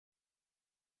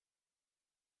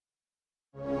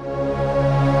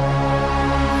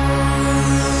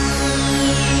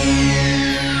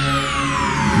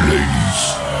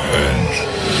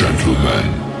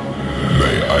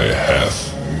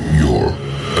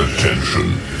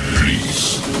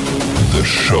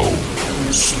show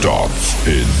starts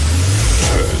in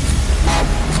 10,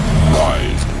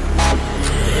 9,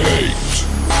 8,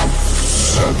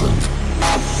 7,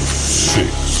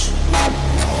 6,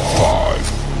 5,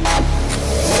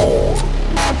 4,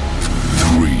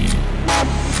 3,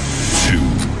 2,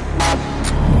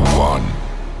 1,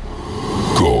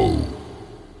 go.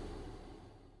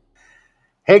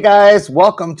 Hey guys,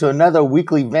 welcome to another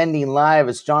weekly Vending Live.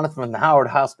 It's Jonathan from the Howard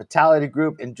Hospitality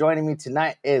Group, and joining me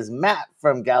tonight is Matt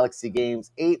from Galaxy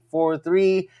Games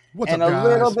 843. What's and up, a guys?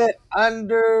 little bit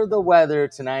under the weather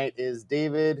tonight is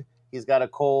David. He's got a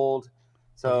cold,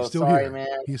 so sorry, here.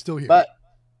 man. He's still here. But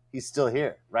he's still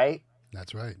here, right?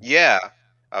 That's right. Yeah,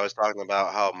 I was talking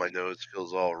about how my nose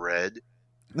feels all red,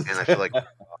 and I feel like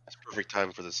it's perfect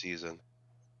time for the season.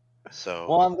 So,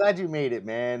 Well, I'm glad you made it,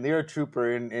 man. You're a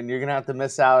trooper, and you're going to have to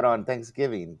miss out on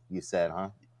Thanksgiving, you said, huh?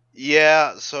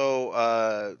 yeah, so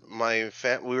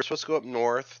we were supposed to go up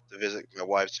north to visit my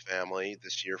wife's family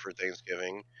this year for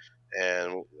Thanksgiving,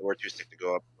 and we're too sick to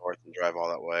go up north and drive all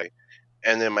that way.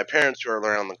 And then my parents, who are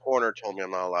around the corner, told me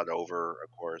I'm not allowed over.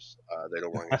 Of course, they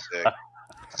don't want to get sick,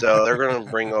 so they're going to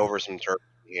bring over some turkey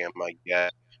ham, I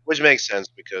guess, which makes sense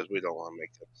because we don't want to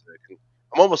make them sick. And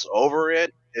I'm almost over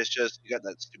it. It's just you got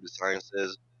that stupid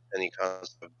sinuses and you kind of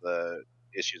have the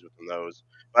issues with the nose.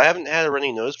 But I haven't had a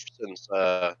runny nose since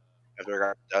after I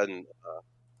got done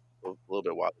a little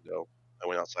bit while ago. I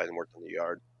went outside and worked in the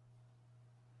yard.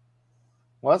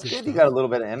 Well, that's good. You got a little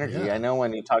bit of energy. Yeah. I know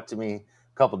when you talked to me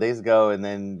a couple days ago, and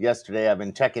then yesterday I've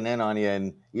been checking in on you,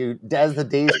 and you, as the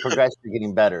days progress, you're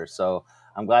getting better. So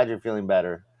I'm glad you're feeling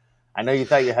better. I know you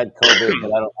thought you had COVID,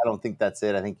 but I don't think that's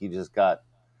it. I think you just got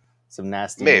some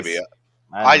nasty. Maybe.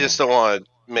 I just don't want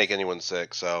to make anyone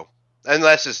sick. So, and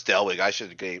that's just Delwig. I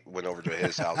should have went over to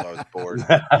his house. I was bored.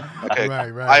 Okay.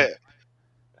 Right.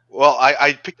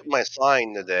 I picked up my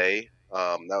sign today.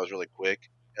 That was really quick,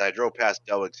 and I drove past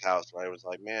Delwig's house, and I was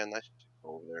like, "Man, I should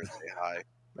go over there and say hi."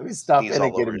 Let me stop Sneeze in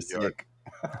and all get over him his yard. sick.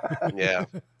 Yeah,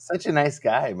 Such a nice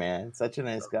guy, man. Such a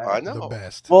nice guy. I The know.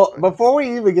 best. Well, before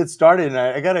we even get started,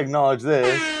 I got to acknowledge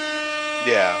this.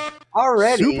 Yeah.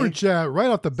 Already. Super chat right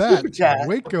off the bat. Super chat.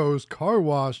 Waco's Car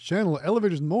Wash Channel,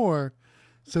 Elevators and More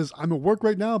says, I'm at work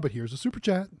right now, but here's a super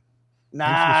chat.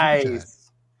 Thanks for the super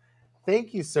Nice.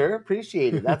 Thank you, sir.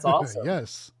 Appreciate it. That's awesome.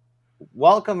 Yes.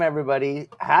 Welcome, everybody.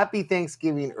 Happy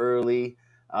Thanksgiving early.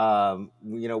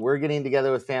 We're getting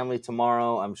together with family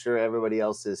tomorrow. I'm sure everybody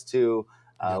else is too.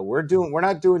 We're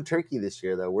not doing turkey this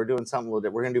year, though. We're doing something a little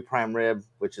different. We're gonna do prime rib,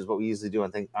 which is what we usually do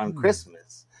on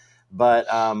Christmas.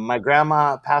 But my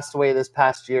grandma passed away this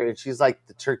past year, and she's like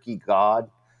the turkey god.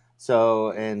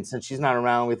 So, and since she's not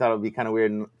around, we thought it would be kind of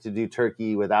weird to do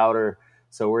turkey without her.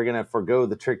 So we're gonna forgo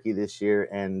the turkey this year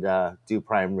and do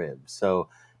prime rib. So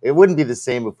it wouldn't be the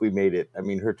same if we made it. I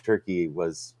mean, her turkey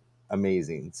was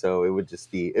amazing. So it'd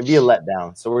be a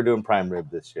letdown. So we're doing prime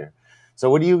rib this year. So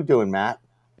what are you doing, Matt?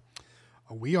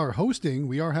 We are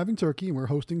having turkey, and we're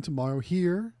hosting tomorrow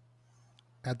here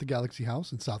at the Galaxy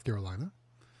House in South Carolina.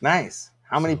 Nice.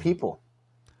 How many people?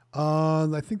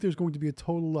 I think there's going to be a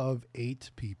total of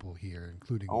 8 people here,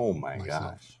 including myself.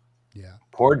 Gosh. Yeah.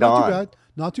 Poor Dawn. Not too bad.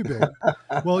 Not too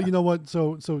big. Well, you know what?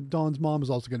 So Dawn's mom is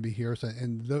also going to be here,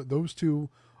 and those two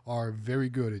are very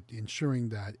good at ensuring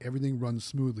that everything runs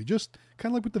smoothly. Just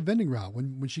kind of like with the vending route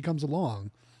when she comes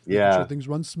along. Making sure things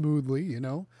run smoothly. You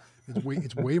know,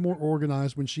 it's way more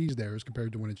organized when she's there as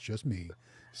compared to when it's just me.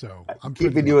 So I'm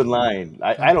keeping you in line.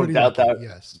 I don't doubt that.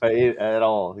 Yes. At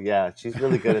all. Yeah, she's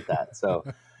really good at that. So.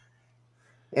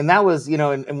 And that was,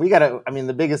 and we got to,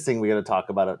 the biggest thing we got to talk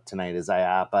about tonight is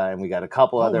IAPA, and we got a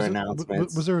couple other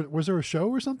announcements. Was there a show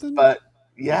or something? But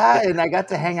yeah, and I got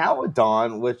to hang out with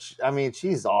Dawn, which,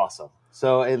 she's awesome.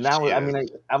 So, and that was,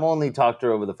 I've only talked to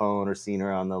her over the phone or seen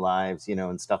her on the lives,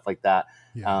 and stuff like that.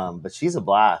 Yeah. But she's a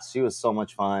blast. She was so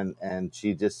much fun, and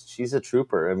she's a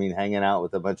trooper. Hanging out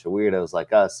with a bunch of weirdos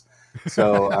like us.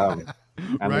 So,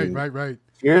 right.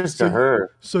 Cheers to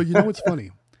her. So, you know what's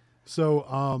funny?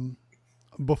 So,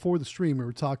 before the stream, we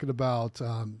were talking about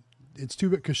it's too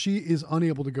bad because she is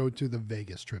unable to go to the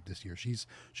Vegas trip this year. She's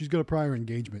got a prior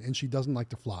engagement and she doesn't like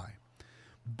to fly,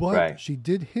 but she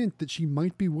did hint that she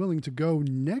might be willing to go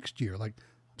next year, like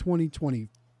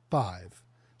 2025.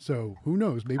 So who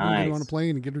knows? Maybe we'll get her on a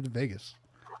plane and get her to Vegas.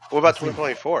 What about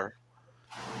 2024?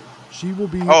 She will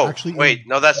be. Oh, actually wait,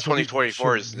 no, that's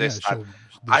 2024. Is this?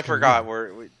 I forgot.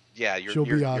 You're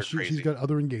crazy. She's got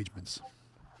other engagements.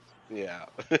 Yeah.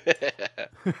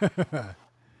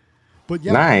 But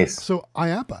yeah, nice. So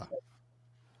IAPA.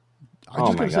 I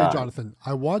just gotta say, Jonathan,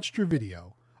 I watched your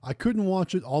video. I couldn't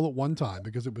watch it all at one time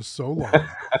because it was so long.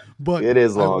 But It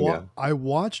is long, yeah. I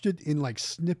watched it in like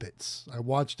snippets. I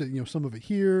watched it, some of it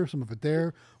here, some of it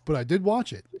there, but I did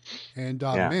watch it. And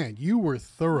Yeah. man, you were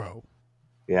thorough.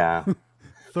 Yeah.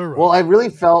 Thorough. Well, I really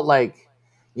felt like,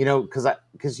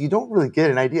 because you don't really get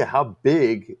an idea how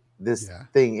big this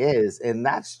thing is, and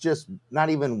that's just not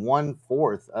even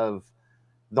 1/4 of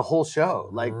the whole show.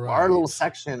 Like our little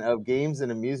section of games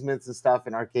and amusements and stuff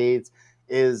in arcades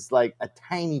is like a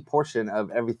tiny portion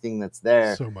of everything that's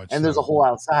there. So much, and there's a whole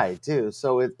outside too.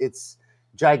 So it's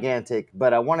gigantic.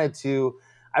 But I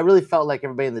really felt like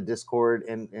everybody in the Discord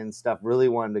and stuff really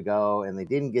wanted to go, and they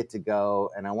didn't get to go.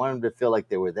 And I wanted them to feel like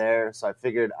they were there. So I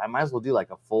figured I might as well do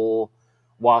like a full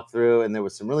walkthrough. And there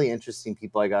was some really interesting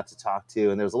people I got to talk to.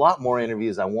 And there was a lot more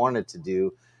interviews I wanted to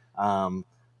do.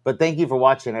 But thank you for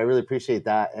watching. I really appreciate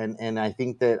that. And I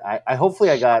think that I hopefully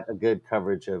I got a good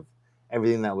coverage of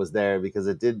everything that was there, because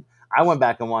it did. I went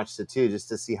back and watched it too, just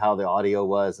to see how the audio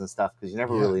was and stuff, because you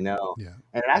never really know. Yeah.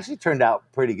 And it actually turned out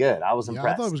pretty good. I was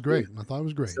impressed. I thought it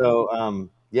was great. So,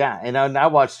 and I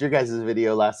watched your guys'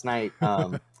 video last night.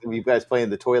 You guys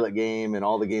playing the toilet game and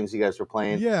all the games you guys were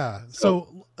playing. Yeah.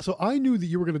 So I knew that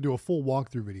you were going to do a full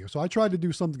walkthrough video. So I tried to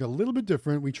do something a little bit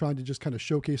different. We tried to just kind of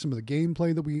showcase some of the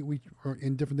gameplay that we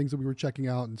and different things that we were checking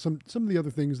out, and some of the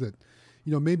other things that,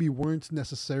 maybe weren't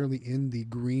necessarily in the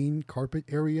green carpet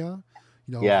area.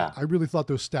 I really thought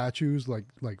those statues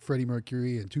like Freddie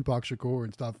Mercury and Tupac Shakur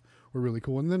and stuff were really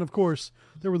cool. And then of course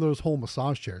there were those whole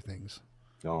massage chair things.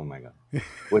 Oh my God.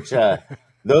 Which,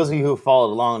 those of you who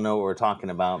followed along know what we're talking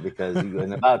about, because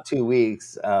in about 2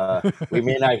 weeks, we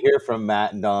may not hear from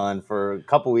Matt and Dawn for a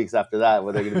couple weeks after that,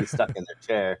 where they're going to be stuck in their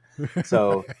chair.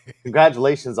 So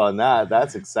congratulations on that.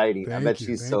 That's exciting. I bet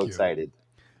she's so excited.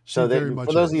 So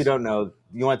for those of you who don't know,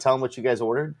 you want to tell them what you guys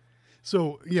ordered?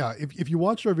 So yeah, if you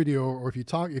watched our video, or if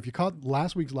you caught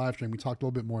last week's live stream, we talked a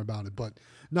little bit more about it. But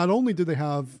not only did they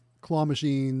have claw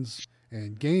machines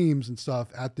and games and stuff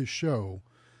at this show,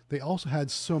 they also had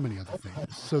so many other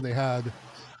things. So they had,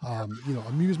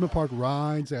 amusement park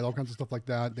rides. They had all kinds of stuff like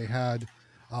that. They had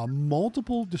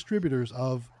multiple distributors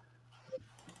of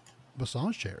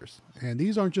massage chairs, and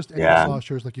these aren't just any massage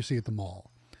chairs like you see at the mall.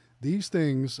 These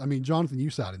things, I mean, Jonathan,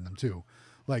 you sat in them too.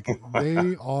 Like,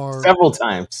 they are several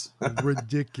times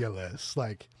ridiculous.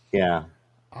 Like, they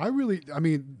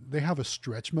have a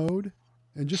stretch mode,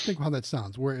 and just think how that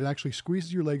sounds, where it actually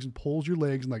squeezes your legs and pulls your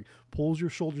legs and like pulls your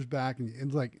shoulders back,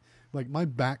 and like my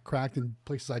back cracked in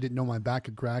places I didn't know my back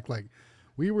could crack. Like,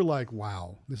 we were like,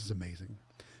 wow, this is amazing.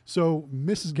 So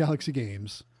Mrs. Galaxy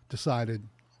Games decided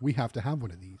we have to have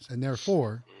one of these, and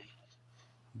therefore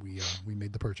we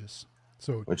made the purchase.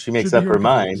 So when she makes up her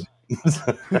mind.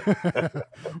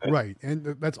 Right.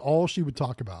 And that's all she would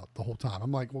talk about the whole time.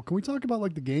 I'm like, well, can we talk about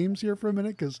like the games here for a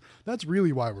minute? Because that's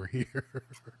really why we're here.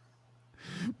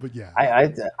 But yeah.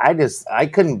 I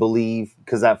couldn't believe,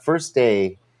 because that first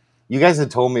day, you guys had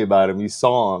told me about him. You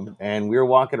saw him, and we were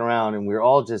walking around, and we were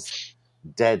all just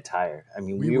dead tired. I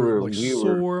mean, we were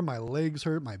sore. My legs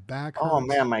hurt. My back hurt. Oh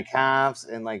man, my calves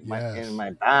and my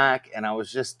back, and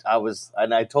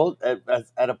I told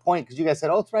at a point, because you guys said,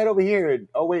 "Oh, it's right over here," and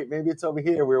oh wait, maybe it's over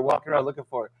here. We were walking around looking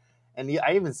for it, and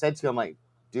I even said to him, like,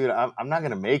 "Dude, I'm not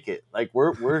gonna make it." Like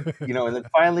we're and then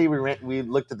finally we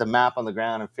looked at the map on the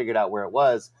ground and figured out where it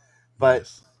was,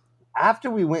 but.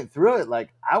 After we went through it,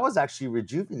 like, I was actually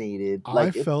rejuvenated.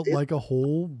 Like, I felt like a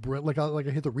whole like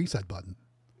I hit the reset button.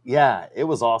 Yeah, it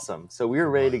was awesome. So we were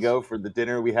ready to go for the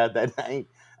dinner we had that night.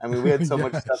 I mean, we had so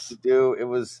much stuff to do. It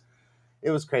was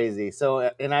crazy.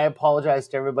 So, and I apologize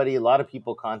to everybody. A lot of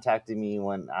people contacted me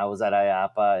when I was at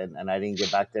IAPA, and I didn't get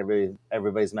back to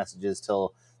everybody's messages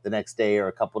till the next day or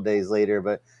a couple days later.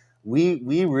 But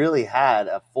we really had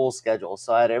a full schedule.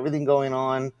 So I had everything going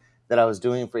on that I was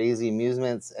doing for Easy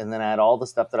Amusements, and then I had all the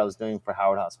stuff that I was doing for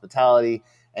Howard Hospitality,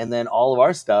 and then all of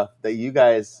our stuff that you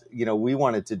guys, we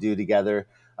wanted to do together,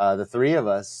 the three of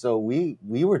us. So we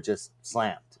were just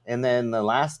slammed. And then the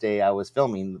last day I was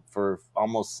filming for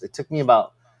it took me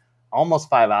about almost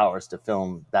 5 hours to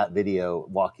film that video,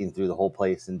 walking through the whole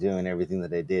place and doing everything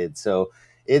that I did. So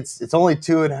it's only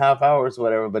 2.5 hours,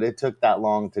 whatever, but it took that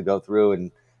long to go through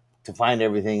and to find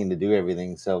everything and to do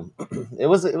everything. So it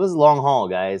was a long haul,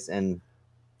 guys. And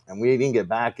we didn't get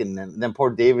back. And then poor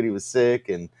David, he was sick.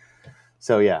 And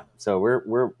so, yeah, so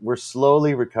we're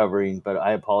slowly recovering, but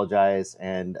I apologize.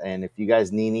 And if you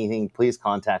guys need anything, please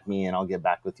contact me, and I'll get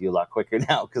back with you a lot quicker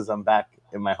now, because I'm back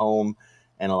in my home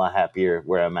and a lot happier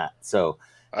where I'm at. So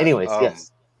anyways,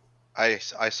 yes.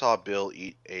 I saw Bill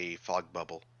eat a fog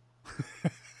bubble.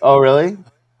 Oh, really?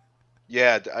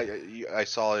 Yeah, I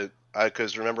saw it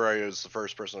because remember I was the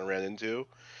first person I ran into,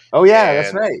 Oh yeah, that's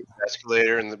and right.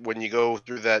 escalator, and when you go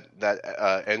through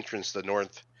that entrance, the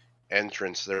north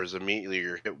entrance, there's immediately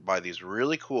you're hit by these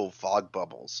really cool fog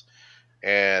bubbles,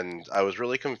 and I was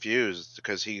really confused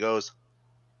because he goes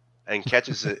and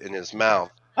catches it in his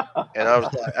mouth, and I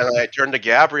was like, and I turned to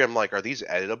Gabri, I'm like, are these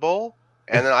editable?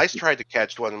 And then I tried to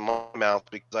catch one in my mouth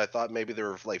because I thought maybe they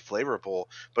were like flavorful,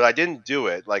 but I didn't do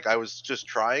it. Like I was just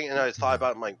trying, and I thought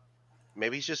about it, I'm like,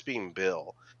 maybe he's just being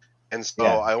Bill. And so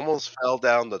Yeah. I almost fell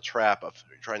down the trap of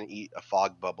trying to eat a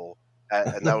fog bubble,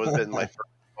 and that was been my first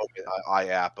moment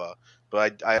IAPA,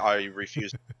 but I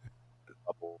refused the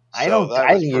bubble. I So don't. that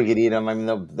I was think you pretty. could eat them. I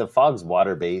mean, the fog's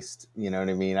water based. You know what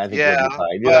I mean? I think you'll Yeah, be fine.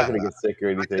 You're not but going to get sick or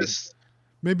I anything. just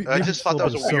Maybe I maybe just just a thought that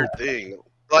little was bit a of weird soap. thing.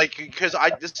 Like, because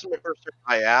this is my first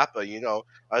time IAPA,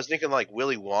 I was thinking like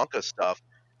Willy Wonka stuff,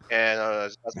 and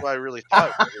that's what I really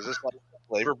thought. Like, is this like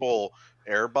a flavorful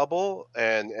air bubble?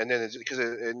 And then because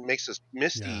it makes this Yeah.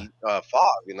 misty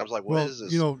fog, and I was like, what Well, is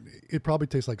this? it probably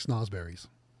tastes like snozberries.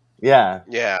 Yeah,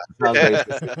 Yeah. smells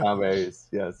smells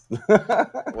yes.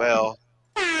 Well,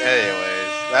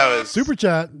 anyways, that was Super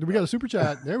chat. We got a super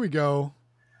chat. There we go.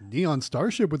 Neon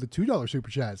Starship with a $2 super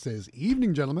chat says,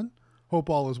 "Evening, gentlemen. Hope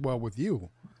all is well with you."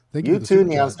 Thank you You for the too, super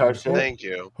Neon chat. Starship. thank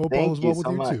you. Hope all Thank is you well with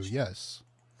so you too. much. Yes.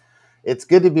 It's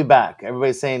good to be back.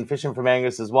 Everybody's saying Fishing for Mango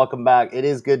says welcome back. It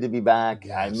is good to be back.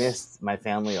 I Yes. missed my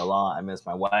family a lot. I missed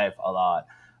my wife a lot.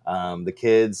 The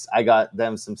kids, I got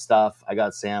them some stuff. I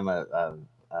got Sam a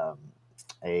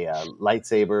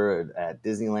lightsaber at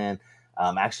Disneyland.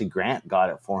 Actually, Grant got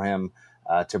it for him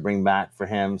to bring back for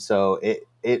him. So it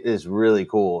is really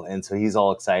cool. And so he's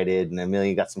all excited. And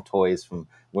Amelia got some toys from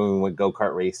when we went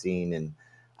go-kart racing. And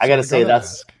I got to say,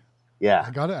 yeah.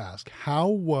 I gotta ask, how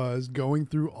was going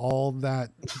through all that,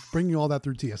 bringing all that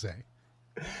through TSA?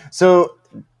 So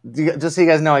just so you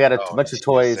guys know, I got a bunch of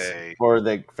toys TSA. for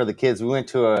the kids. We went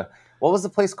to what was the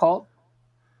place called?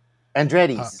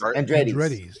 Andretti's.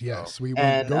 Andretti's, yes. We went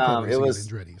And go-kart it racing was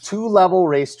at Andretti's. 2-level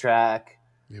racetrack,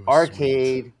 It was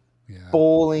arcade, sweet. Yeah.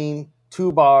 bowling,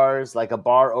 2 bars, like a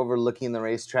bar overlooking the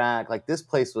racetrack. Like this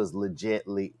place was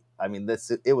legitly. I mean,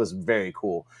 it was very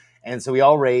cool. And so we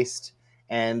all raced,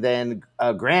 and then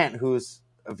Grant, who's,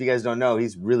 if you guys don't know,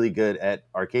 he's really good at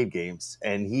arcade games,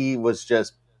 and he was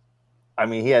just. I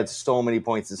mean, he had so many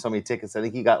points and so many tickets. I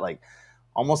think he got like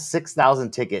almost 6,000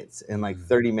 tickets in like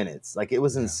 30 minutes. Like it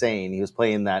was insane. He was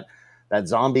playing that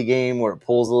zombie game where it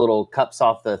pulls the little cups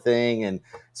off the thing. And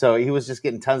so he was just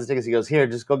getting tons of tickets. He goes, here,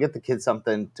 just go get the kids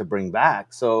something to bring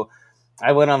back. So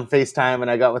I went on FaceTime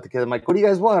and I got with the kids. I'm like, what do you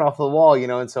guys want off the wall?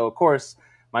 And so of course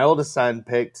my oldest son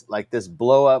picked like this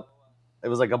blow up. It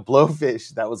was like a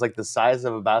blowfish that was like the size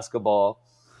of a basketball.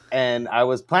 And I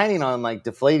was planning on like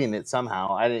deflating it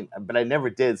somehow. But I never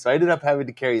did. So I ended up having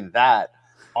to carry that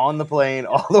on the plane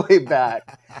all the way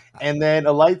back, and then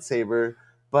a lightsaber.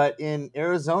 But in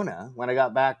Arizona, when I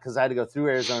got back, because I had to go through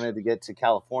Arizona to get to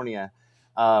California,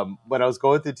 when I was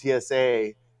going through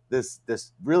TSA,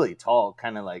 this really tall,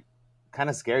 kind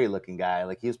of scary looking guy,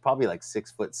 like he was probably like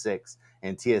 6'6"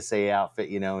 in TSA outfit,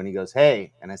 and he goes,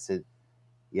 "Hey," and I said,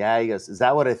 "Yeah." He goes, "Is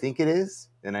that what I think it is?"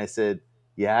 And I said,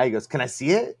 "Yeah." He goes, "Can I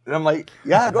see it?" And I'm like,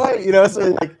 "Yeah, go ahead."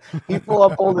 So like he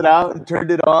pulled it out and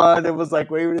turned it on and was like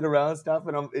waving it around and stuff.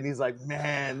 And he's like,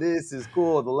 "Man, this is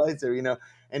cool. The lights are."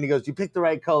 And he goes, "You picked the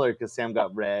right color," because Sam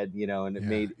got red, and it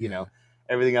made,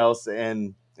 everything else.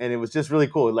 And it was just really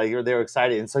cool. Like they were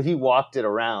excited. And so he walked it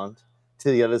around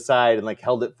to the other side and like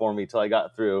held it for me till I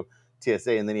got through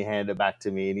TSA, and then he handed it back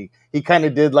to me, and he kind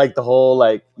of did like the whole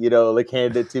like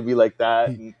handed it to me like that.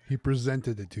 He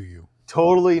presented it to you.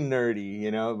 Totally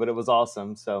nerdy, but it was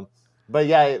awesome. So, but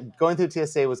yeah, going through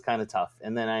TSA was kind of tough.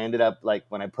 And then I ended up like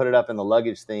when I put it up in the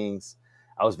luggage things,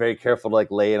 I was very careful to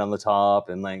like lay it on the top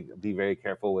and like be very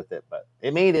careful with it. But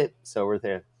it made it, so we're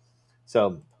there.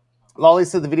 So, Lolly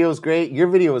said the video was great. Your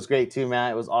video was great too,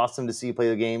 Matt. It was awesome to see you play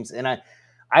the games. And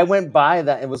I went by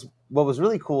that. What was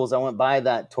really cool is I went by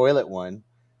that toilet one.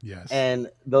 Yes. And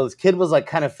those kid was like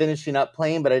kind of finishing up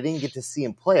playing, but I didn't get to see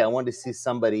him play. I wanted to see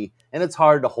somebody, and it's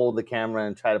hard to hold the camera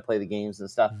and try to play the games and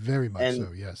stuff. Very much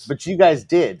so, yes. But you guys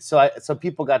did, so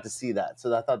people got to see that.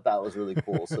 So I thought that was really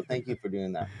cool. So thank you for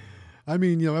doing that. I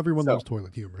mean, everyone loves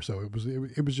toilet humor, so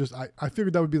it was just I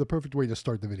figured that would be the perfect way to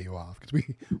start the video off because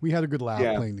we had a good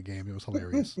laugh playing the game. It was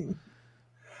hilarious.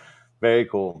 Very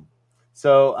cool.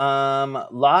 So, a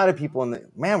lot of people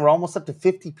we're almost up to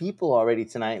 50 people already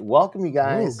tonight. Welcome, you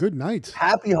guys. Oh, good night.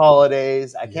 Happy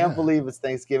holidays. I can't believe it's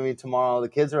Thanksgiving tomorrow. The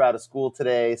kids are out of school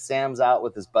today. Sam's out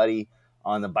with his buddy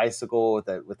on the bicycle with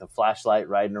a flashlight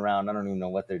riding around. I don't even know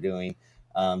what they're doing.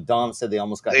 Dom said they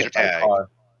almost got hit by a car.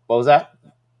 What was that?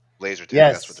 laser tag.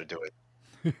 Yes. That's what they're doing.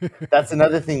 That's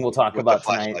another thing we'll talk With the about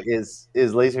tonight flashlight.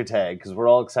 is laser tag, because we're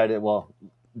all excited. Well,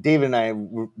 David and I,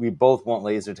 we both want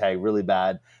laser tag really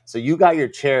bad. So you got your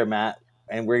chair, Matt,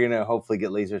 and we're gonna hopefully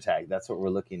get laser tag. That's what we're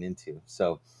looking into.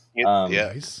 So Yeah.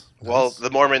 Nice. Well, Nice. the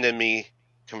Mormon in me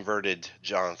converted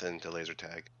Jonathan to laser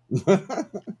tag because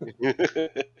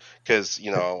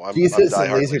I'm Jesus and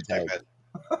diehard laser laser tag tag. fan.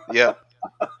 Yep.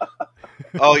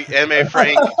 Oh, M.A.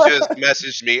 Frank just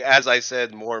messaged me as I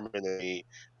said Mormon in me.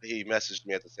 He messaged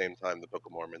me at the same time. The Book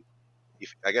of Mormon.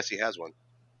 I guess he has one.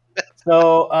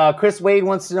 So Chris Wade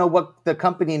wants to know what the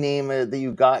company name that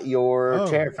you got your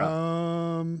chair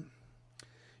from.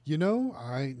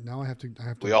 I have to.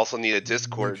 We also need a make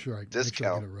Discord sure I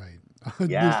discount. get it right.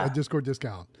 Yeah. A Discord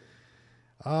discount.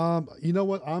 You know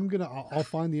what? I'll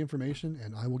find the information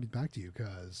and I will get back to you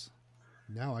because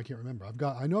now I can't remember. I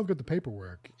know I've got the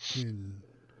paperwork in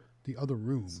the other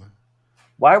room.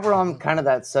 While we're on kind of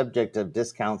that subject of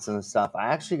discounts and stuff, I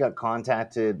actually got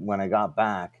contacted when I got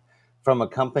back from a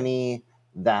company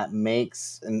that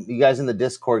makes, and you guys in the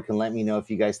Discord can let me know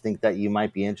if you guys think that you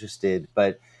might be interested,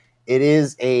 but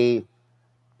it's a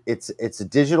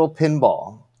digital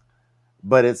pinball,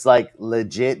 but it's like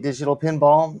legit digital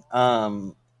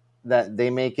pinball that they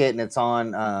make it, and it's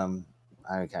on I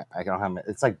don't have it.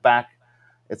 It's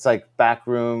like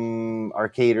Backroom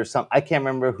Arcade or something. I can't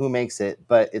remember who makes it,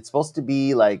 but it's supposed to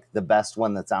be like the best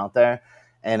one that's out there.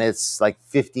 And it's like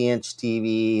 50-inch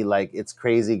TV. Like it's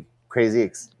crazy,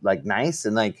 like nice.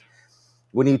 And like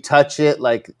when you touch it,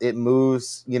 like it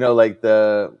moves, like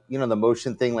the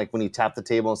motion thing, like when you tap the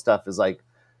table and stuff is like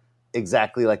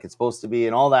exactly like it's supposed to be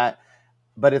and all that.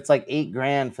 But it's like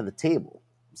 $8,000 for the table.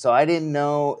 So I didn't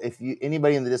know if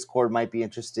anybody in the Discord might be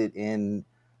interested in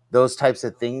those types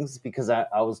of things, because I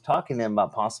was talking to him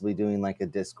about possibly doing like a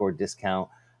Discord discount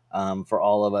for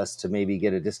all of us to maybe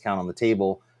get a discount on the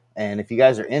table. And if you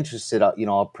guys are interested,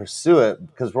 I'll pursue it,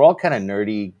 because we're all kind of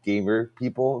nerdy gamer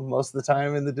people most of the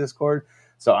time in the Discord.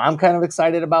 So I'm kind of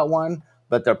excited about one,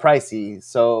 but they're pricey.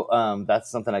 So that's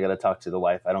something I got to talk to the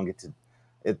wife. I don't get to.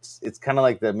 It's kind of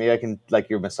like maybe I can, like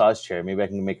your massage chair. Maybe I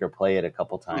can make her play it a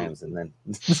couple times, and then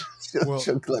she'll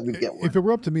let me get one. If it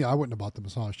were up to me, I wouldn't have bought the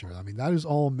massage chair. I mean, that is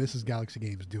all Mrs. Galaxy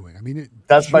Games doing. I mean,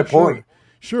 that's my point.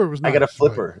 Sure, it was nice. I got a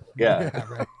flipper. Yeah.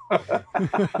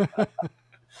 Right.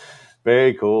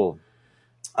 Very cool.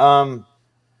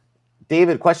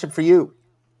 David, question for you.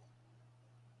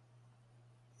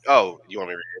 Oh, you want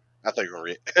me to read it? I thought you were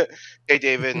going to read it. Hey,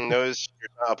 David, notice you're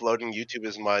not uploading YouTube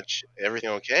as much. Everything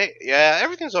okay? Yeah,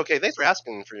 everything's okay. Thanks for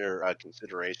asking for your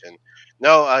consideration.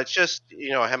 No, it's just,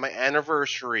 I had my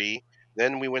anniversary.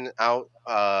 Then we went out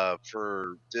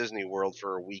for Disney World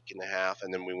for a week and a half,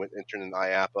 and then we interned in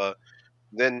IAPA.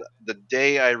 Then the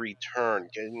day I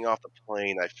returned, getting off the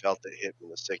plane, I felt it hit me,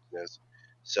 the sickness.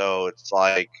 So it's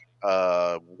like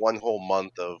one whole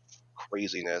month of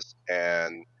craziness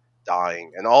and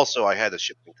dying. And also, I had a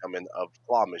shipment come in of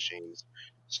claw machines.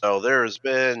 So there's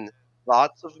been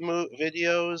lots of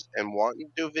videos and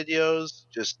wanting to do videos,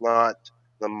 just not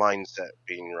the mindset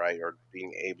being right or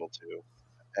being able to.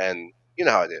 And you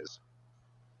know how it is.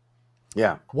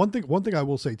 Yeah. One thing I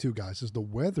will say too, guys, is the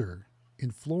weather in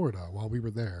Florida while we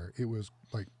were there. It was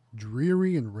like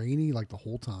dreary and rainy like the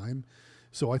whole time.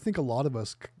 So I think a lot of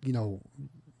us,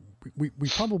 we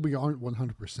probably aren't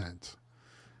 100%.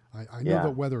 I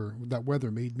know that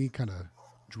weather made me kind of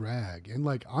drag, and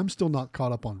like I'm still not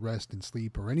caught up on rest and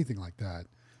sleep or anything like that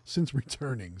since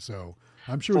returning. So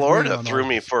I'm sure Florida threw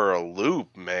me for a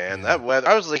loop, man. Yeah. That weather,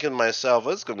 I was thinking to myself,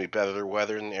 it's going to be better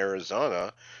weather in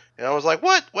Arizona, and I was like,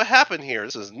 what happened here?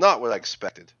 This is not what I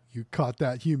expected. You caught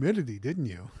that humidity, didn't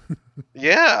you?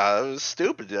 Yeah, it was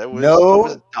stupid. I was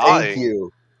dying. Thank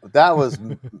you. That was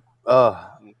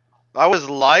I was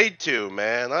lied to,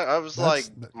 man. I was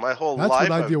my whole life. That's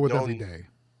what I deal with every day.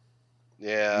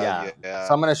 Yeah.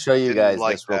 So I'm going to show you guys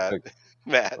this real quick.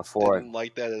 Matt, didn't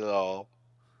like that at all.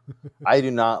 I do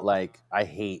not I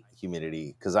hate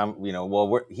humidity, because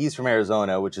he's from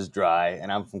Arizona, which is dry,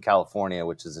 and I'm from California,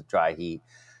 which is a dry heat.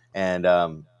 And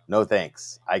no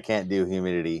thanks. I can't do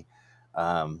humidity.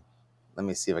 Let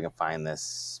me see if I can find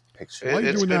this picture. Why are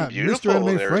you doing that? Mr.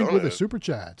 Anime Frank with a super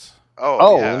chat.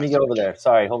 Oh, yeah, let me get over there.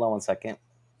 Sorry, hold on 1 second.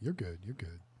 You're good.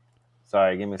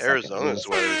 Sorry, give me a second. Arizona's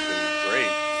weather's been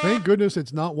great. Thank goodness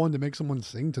it's not one to make someone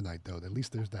sing tonight, though. At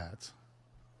least there's that.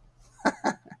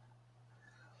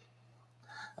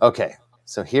 Okay,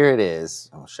 so here it is.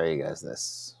 I'll show you guys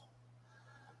this.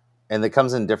 And it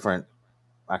comes in different...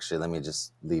 Actually, let me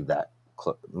just leave that.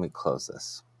 Let me close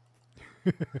this.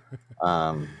 There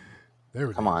we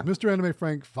go. Come on. Mr. Anime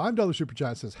Frank, $5 super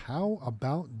chat says, how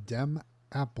about dem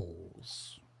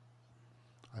apples?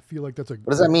 I feel like that's What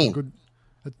does that mean? good.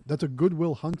 That's a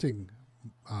Goodwill Hunting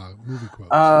movie quote.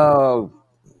 Oh,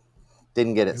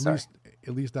 didn't get it. At Sorry.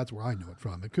 least that's where I know it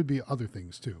from. It could be other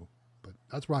things too, but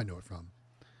that's where I know it from.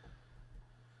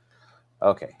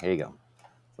 Okay, here you go.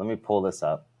 Let me pull this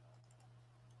up.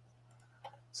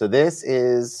 So this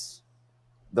is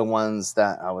the ones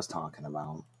that I was talking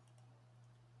about.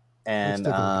 And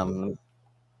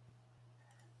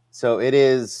so it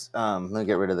is, let me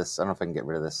get rid of this. I don't know if I can get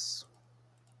rid of this.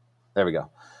 There we go.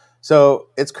 So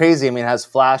it's crazy. I mean, it has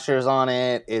flashers on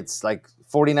it. It's like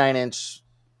 49-inch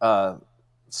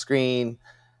screen.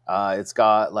 It's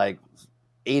got like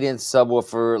 8-inch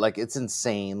subwoofer. Like, it's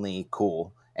insanely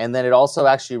cool. And then it also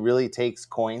actually really takes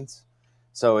coins.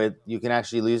 So you can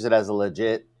actually use it as a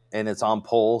legit, and it's on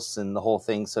pulse and the whole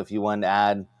thing. So if you wanted to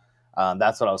add,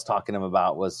 that's what I was talking to him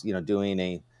about, was, doing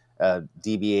a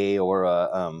DBA or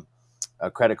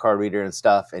a credit card reader and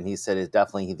stuff. And he said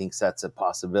he thinks that's a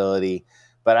possibility.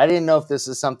 But I didn't know if this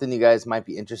is something you guys might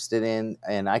be interested in,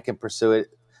 and I can pursue it.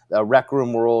 The Rec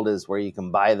Room World is where you can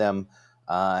buy them,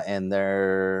 and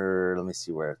let me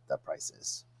see where the price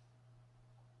is.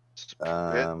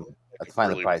 I have to find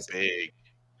really the price. Big.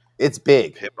 It's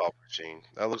big. Pinball machine.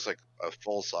 That looks like a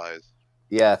full size.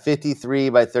 Yeah, 53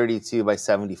 by 32 by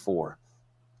 74.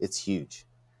 It's huge.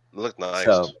 It looked nice.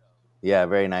 So, yeah,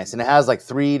 very nice. And it has like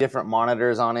 3 different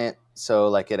monitors on it. So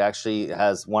like, it actually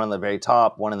has one on the very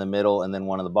top, one in the middle, and then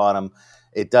one on the bottom.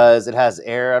 It has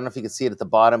air. I don't know if you can see it at the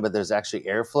bottom, but there's actually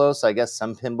airflow. So I guess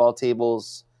some pinball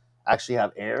tables actually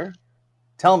have air.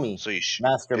 Tell me,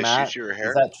 Master Matt, is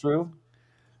that true?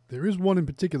 There is one in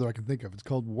particular I can think of. It's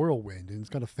called Whirlwind, and it's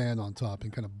got a fan on top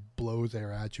and kind of blows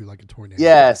air at you like a tornado.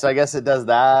 Yeah, so I guess it does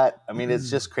that. I mean, it's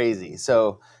just crazy.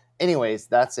 So anyways,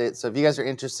 that's it. So if you guys are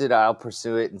interested, I'll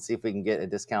pursue it and see if we can get a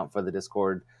discount for the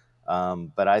Discord.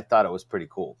 But I thought it was pretty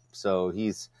cool. So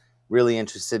he's really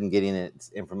interested in getting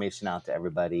information out to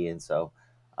everybody. And so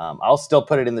I'll still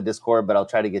put it in the Discord, but I'll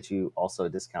try to get you also a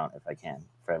discount if I can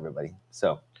for everybody.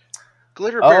 So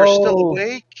Glitter Bear's still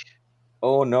awake?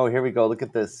 Oh, no, here we go. Look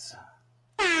at this.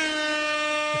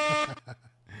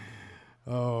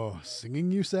 Oh,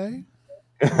 singing, you say?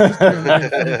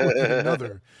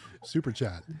 Another super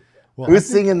chat. Well, who's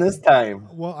singing this time?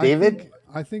 Well, David?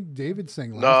 I think David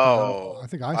sang last time. I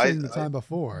think I sang the time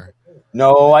before.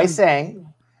 No, I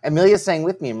sang. Amelia sang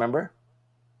with me, remember?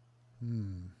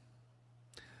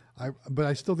 But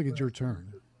I still think it's your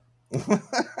turn.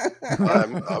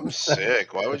 I'm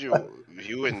sick. Why would you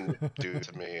wouldn't do it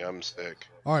to me? I'm sick.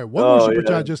 All right, one more super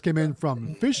chat just came in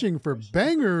from Fishing for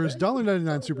Bangers,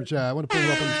 $1.99 super chat. I want to pull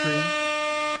it up on the screen.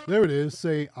 There it is.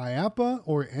 Say IAPA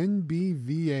or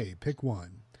NBVA. Pick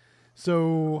one.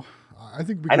 So I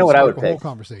think we can start a whole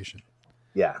conversation.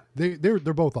 Yeah, they're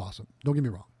both awesome. Don't get me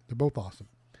wrong. They're both awesome.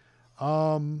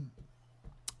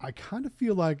 I kind of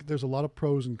feel like there's a lot of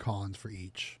pros and cons for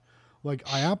each. Like,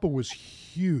 IAPA was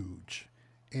huge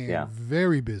and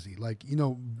very busy. Like,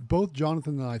 both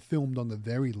Jonathan and I filmed on the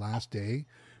very last day,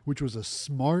 which was a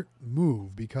smart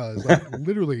move because, like,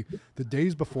 literally the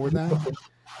days before that,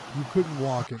 you couldn't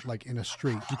walk in a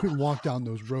straight. You couldn't walk down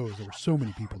those rows. There were so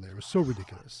many people there. It was so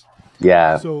ridiculous.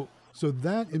 Yeah. So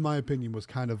that, in my opinion, was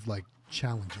kind of like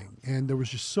challenging, and there was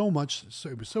just so much. So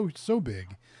it was so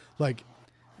big. Like,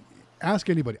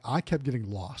 ask anybody. I kept getting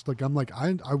lost. Like, I'm like,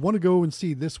 I want to go and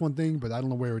see this one thing, but I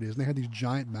don't know where it is. And they had these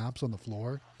giant maps on the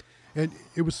floor, and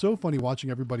it was so funny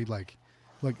watching everybody like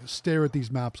stare at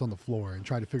these maps on the floor and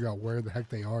try to figure out where the heck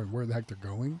they are and where the heck they're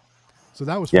going. So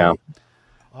that was funny.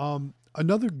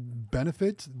 Another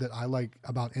benefit that I like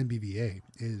about NBVA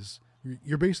is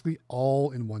you're basically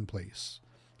all in one place.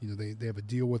 They have a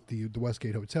deal with the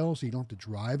Westgate Hotel, so you don't have to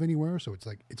drive anywhere. So it's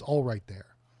like, it's all right there.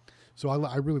 So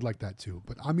I really like that too.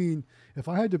 But I mean, if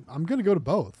I had to, I'm going to go to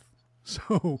both.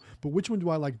 So, but which one do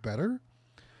I like better?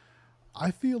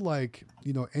 I feel like,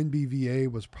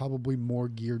 NBVA was probably more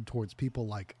geared towards people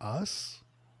like us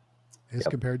as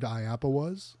compared to IAPA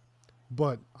was.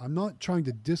 But I'm not trying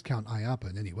to discount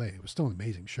IAPA in any way. It was still an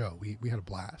amazing show. We had a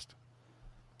blast,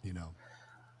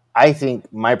 I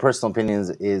think my personal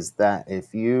opinion is that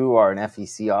if you are an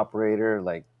FEC operator,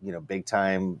 like, big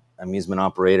time amusement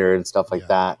operator and stuff like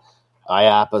that,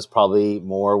 IAPA is probably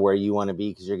more where you want to be,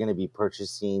 because you're going to be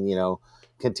purchasing,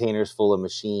 containers full of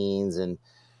machines and,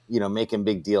 making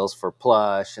big deals for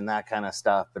plush and that kind of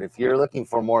stuff. But if you're looking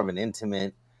for more of an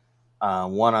intimate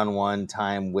one-on-one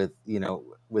time with,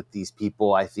 with these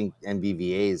people, I think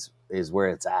NBVA is where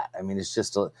it's at. I mean, it's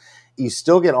just you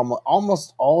still get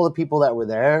almost all the people that were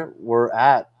there were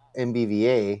at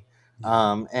NBVA,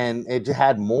 and it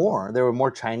had more. There were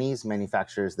more Chinese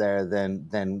manufacturers there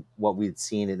than what we'd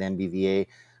seen at NBVA.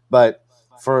 But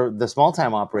for the small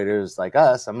time operators like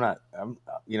us, and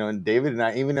David and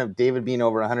I, even if David being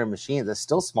over 100 machines, that's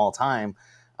still small time.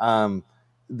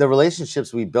 The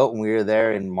relationships we built when we were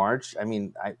there in March, I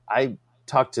mean, I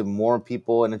talked to more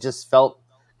people, and it just felt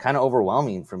kind of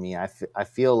overwhelming for me. I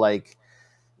feel like,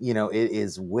 it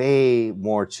is way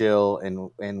more chill,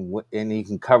 and you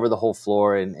can cover the whole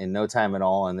floor in no time at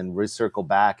all, and then recircle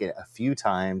back a few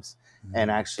times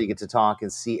and actually get to talk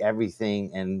and see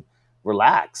everything and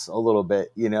relax a little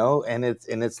bit, and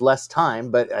it's less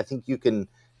time, but I think you can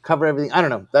cover everything. I don't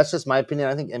know. That's just my opinion.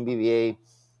 I think MBVA,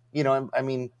 I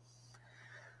mean,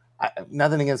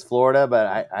 nothing against Florida, but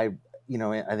I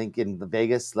think in the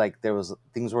Vegas, like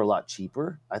things were a lot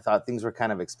cheaper. I thought things were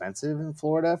kind of expensive in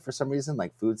Florida for some reason.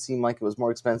 Like food seemed like it was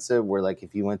more expensive. Where like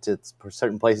if you went to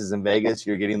certain places in Vegas,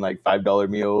 you're getting like $5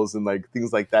 meals and like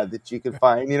things like that you could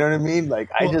find. You know what I mean? Like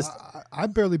I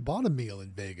barely bought a meal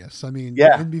in Vegas. I mean,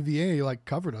 yeah. NBVA like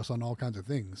covered us on all kinds of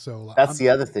things. So that's the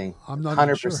other thing. I'm not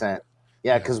 100%. Sure.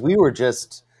 Yeah, because we were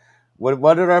just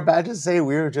what did our badges say?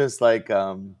 We were just like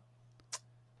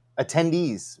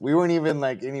attendees. We weren't even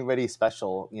like anybody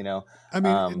special, I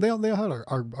mean, they all had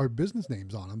our business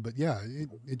names on them, but yeah,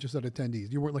 it just said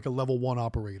attendees. You weren't like a level 1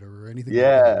 operator or anything.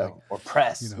 Yeah, like that. Or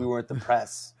press. We weren't the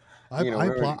press.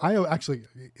 I actually,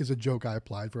 is a joke. I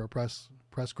applied for a press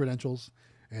credentials,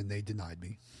 and they denied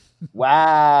me.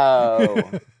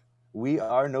 Wow. We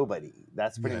are nobody.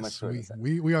 That's pretty much what it said.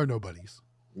 We are nobodies.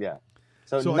 Yeah.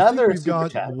 So another I think we've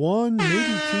got chat. one,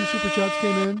 maybe 2 super chats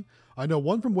came in. I know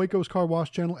one from Waco's Car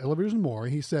Wash channel, Elevators and More.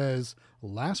 He says,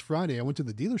 last Friday I went to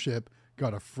the dealership,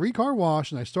 got a free car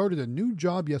wash, and I started a new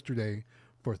job yesterday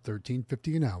for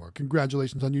 $13.50 an hour.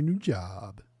 Congratulations on your new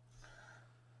job.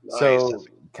 So nice.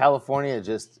 California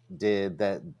just did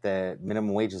that. The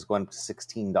minimum wage is going up to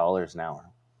 $16 an hour.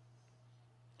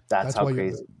 That's how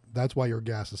crazy. That's why your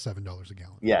gas is $7 a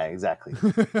gallon. Yeah, exactly.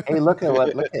 Hey, look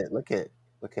at.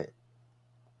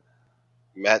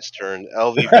 Matt's turn.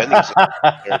 LV Vending.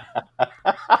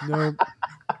 No.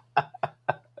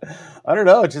 I don't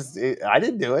know. I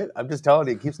didn't do it. I'm just telling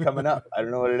you, it keeps coming up. I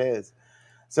don't know what it is.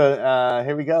 So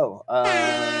here we go.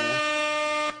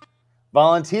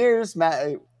 Volunteers,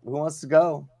 Matt. Who wants to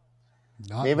go?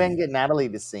 Maybe I can get Natalie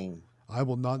to sing. I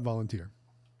will not volunteer.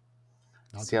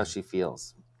 See how she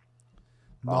feels.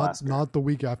 Not the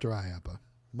week after IAPA.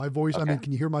 My voice. Okay. I mean,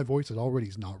 can you hear my voice? It already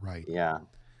is not right. Yeah.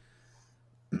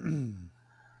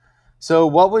 So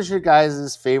what was your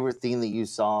guys' favorite thing that you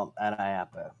saw at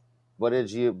IAPA? What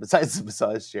did you, besides the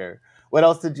massage chair, what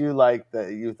else did you like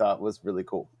that you thought was really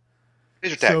cool?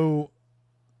 Laser tag. So,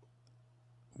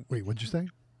 wait, what'd you say?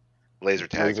 Laser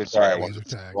tag. Sorry, I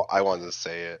wanted to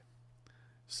say it.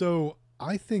 So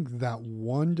I think that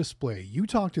one display, you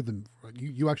talked to them,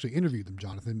 you actually interviewed them,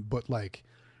 Jonathan, but like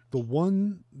the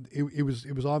one, it was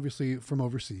obviously from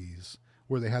overseas,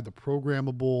 where they had the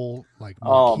programmable like keys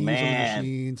on the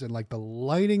machines, and like the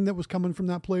lighting that was coming from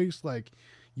that place, like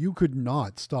you could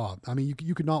not stop. I mean,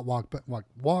 you could not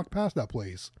walk past that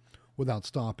place without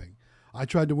stopping. I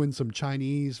tried to win some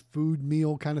Chinese food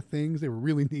meal kind of things. They were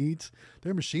really neat.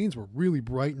 Their machines were really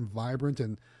bright and vibrant,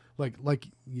 and like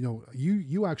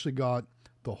you actually got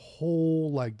the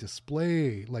whole like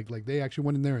display, like they actually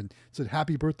went in there and said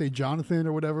 "Happy Birthday, Jonathan"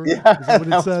 or whatever. Yeah, is that what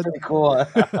it said? Pretty cool.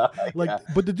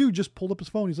 But the dude just pulled up his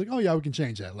phone. He's like, "Oh yeah, we can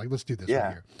change that. Like, let's do this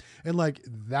right here." And like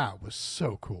that was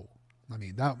so cool. I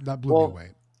mean, that blew me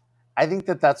away. I think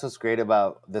that's what's great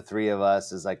about the three of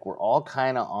us is like we're all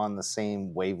kind of on the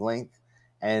same wavelength,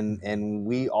 and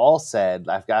we all said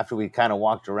after we kind of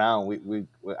walked around, we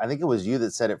I think it was you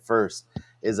that said it first.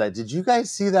 Is that, did you guys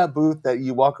see that booth that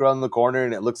you walk around the corner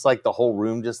and it looks like the whole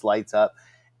room just lights up?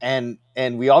 And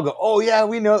we all go, oh yeah,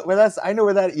 we know where I know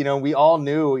where that, we all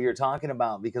knew what you're talking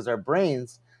about, because our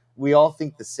brains, we all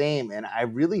think the same. And I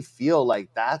really feel like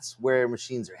that's where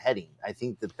machines are heading. I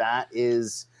think that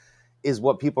is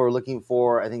what people are looking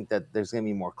for. I think that there's going to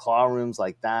be more claw rooms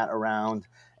like that around.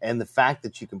 And the fact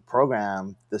that you can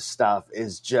program the stuff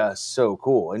is just so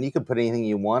cool. And you can put anything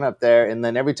you want up there. And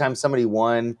then every time somebody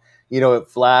won, it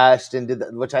flashed and did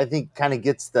that, which I think kind of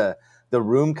gets the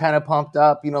room kind of pumped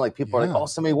up, like people are like, oh,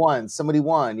 somebody won,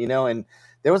 and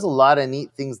there was a lot of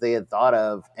neat things they had thought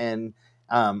of. And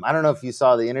I don't know if you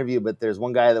saw the interview, but there's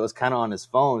one guy that was kind of on his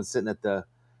phone sitting at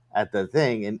the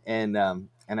thing. And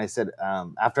I said,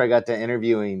 after I got to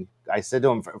interviewing, I said to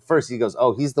him first, he goes,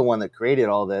 oh, he's the one that created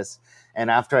all this.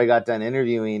 And after I got done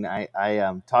interviewing,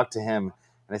 I talked to him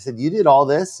and I said, you did all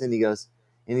this? And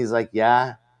he's like,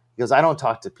 yeah. He goes, I don't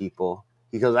talk to people.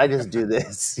 He goes, I just do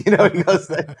this, you know. He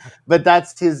goes, but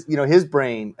that's his, you know, his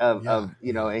brain of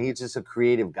you know, and he's just a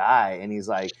creative guy, and he's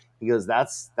like, he goes,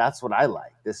 that's what I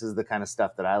like. This is the kind of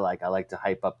stuff that I like. I like to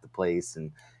hype up the place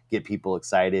and get people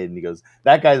excited. And he goes,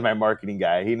 that guy's my marketing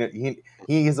guy.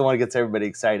 He's the one who gets everybody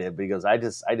excited. But he goes, I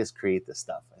just create this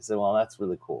stuff. I said, well, that's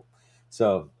really cool.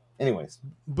 So, anyways,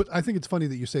 but I think it's funny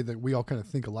that you say that we all kind of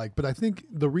think alike. But I think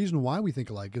the reason why we think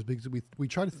alike is because we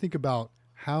try to think about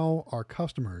how our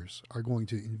customers are going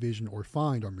to envision or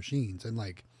find our machines, and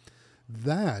like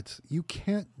that, you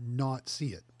can't not see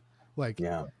it. Like,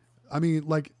 yeah, I mean,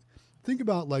 like, think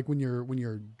about like when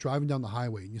you're driving down the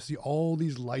highway and you see all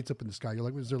these lights up in the sky. You're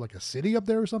like, is there like a city up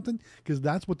there or something? Because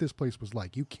that's what this place was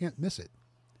like. You can't miss it.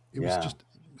 It was just,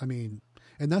 I mean,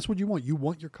 and that's what you want. You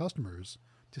want your customers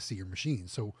to see your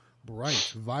machines. So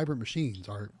bright, vibrant machines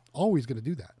are always going to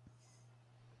do that.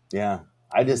 Yeah,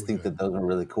 I just think that those are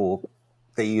really cool.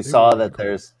 That you saw that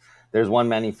there's one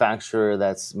manufacturer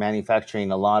that's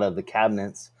manufacturing a lot of the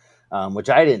cabinets, which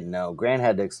I didn't know. Grant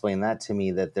had to explain that to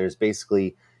me, that there's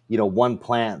basically, you know, one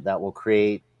plant that will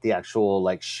create the actual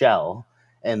like shell,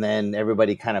 and then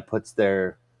everybody kind of puts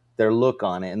their look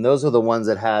on it. And those are the ones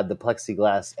that had the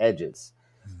plexiglass edges.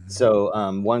 Mm-hmm.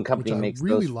 So one company makes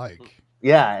really those. Like.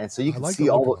 Yeah, and so you can see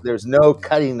all. There's no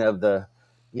cutting of the,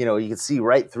 you know, you can see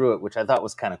right through it, which I thought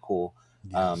was kind of cool.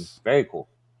 Yes. Very cool.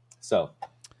 So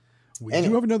we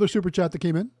do have another super chat that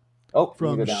came in.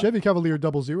 From Chevy Cavalier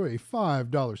 00, a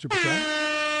 $5 super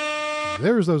chat.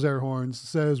 There's those air horns.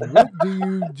 Says, what do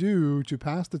you do to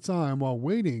pass the time while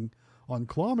waiting on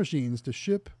claw machines to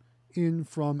ship in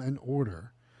from an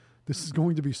order? This is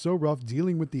going to be so rough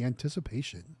dealing with the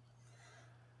anticipation.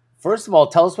 First of all,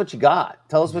 tell us what you got.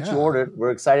 Tell us what you ordered. We're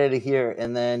excited to hear.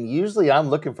 And then usually I'm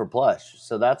looking for plush.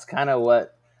 So that's kind of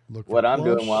what I'm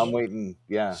doing while I'm waiting.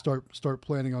 Yeah. Start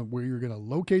planning on where you're going to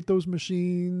locate those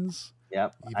machines.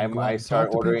 Yep. I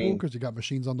start ordering because you got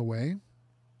machines on the way.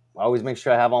 I always make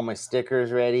sure I have all my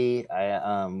stickers ready.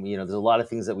 You know, there's a lot of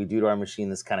things that we do to our machine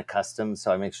that's kind of custom.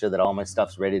 So I make sure that all my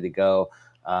stuff's ready to go.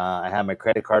 I have my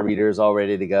credit card readers all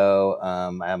ready to go.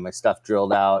 I have my stuff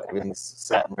drilled out. Everything's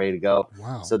set and ready to go.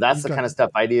 Wow. So that's the kind of stuff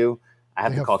I do. I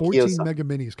have to call 14 Kiyosaki. Mega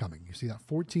Minis coming. You see that?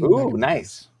 14 Ooh, Mega Minis.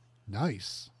 Nice.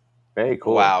 Nice. Very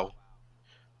cool. Wow.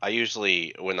 I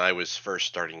usually, when I was first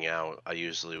starting out, I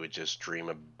usually would just dream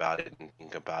about it and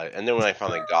think about it. And then when I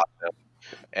finally got them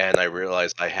and I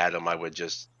realized I had them, I would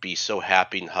just be so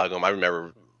happy and hug them. I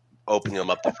remember opening them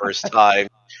up the first time,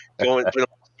 going to the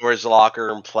storage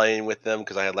locker and playing with them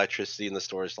because I had electricity in the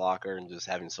storage locker and just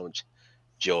having so much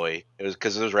joy. It was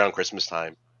because it was around Christmas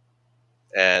time.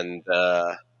 And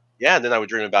then I would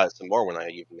dream about it some more when I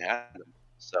even had them.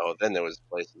 So then there was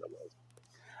placing them.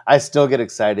 I still get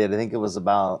excited. I think it was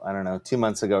about, 2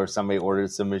 months ago or somebody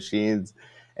ordered some machines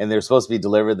and they're supposed to be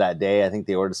delivered that day. I think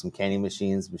they ordered some candy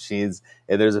machines.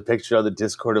 And there's a picture on the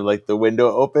Discord of like the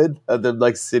window open of them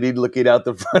like sitting, looking out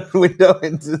the front window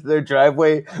into their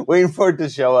driveway, waiting for it to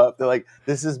show up. They're like,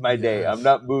 this is my day. I'm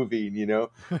not moving, you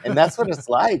know? And that's what it's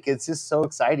like. It's just so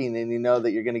exciting. And you know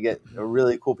that you're going to get a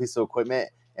really cool piece of equipment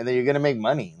and then you're going to make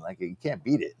money. Like you can't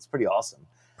beat it. It's pretty awesome.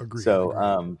 Agreed.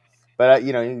 So, but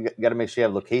you got to make sure you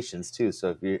have locations too.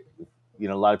 So if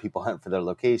a lot of people hunt for their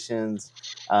locations.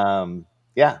 So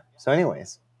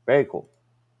anyways, very cool.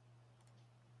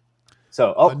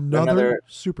 So, another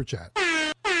super chat.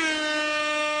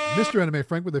 Mr. Anime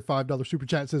Frank with a $5 super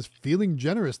chat says, feeling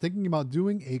generous, thinking about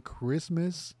doing a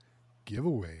Christmas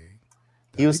giveaway.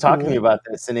 He was talking to me about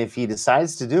this, and if he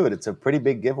decides to do it, it's a pretty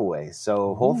big giveaway.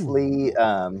 So hopefully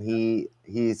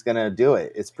he's going to do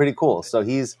it. It's pretty cool. So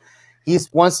he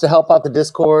wants to help out the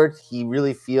Discord. He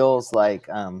really feels like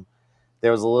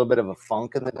there was a little bit of a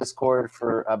funk in the Discord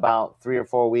for about 3 or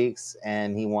 4 weeks,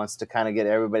 and he wants to kind of get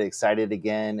everybody excited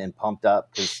again and pumped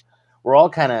up because we're all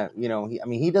kind of,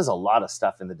 he does a lot of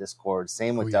stuff in the Discord.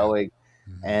 Same with Delwig.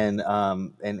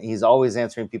 Mm-hmm. And he's always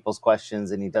answering people's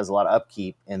questions, and he does a lot of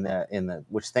upkeep in the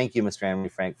which thank you, Mr. Anime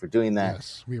Frank, for doing that.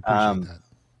 Yes, we appreciate that.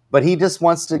 But he just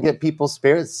wants to get people's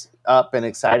spirits up and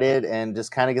excited and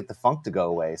just kind of get the funk to go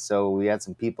away. So we had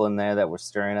some people in there that were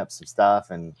stirring up some stuff,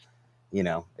 and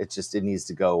it needs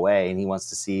to go away, and he wants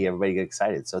to see everybody get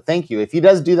excited. So thank you. If he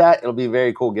does do that, it'll be a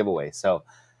very cool giveaway. So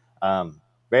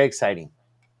very exciting.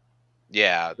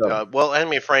 Yeah. Well,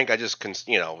 Anime Frank, I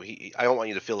don't want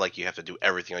you to feel like you have to do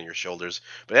everything on your shoulders.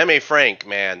 But Anime Frank,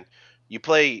 man, you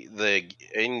play the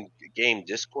in-game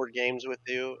Discord games with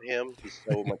him. He's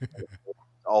so much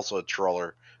also a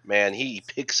troller. Man, he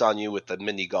picks on you with the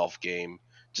mini golf game.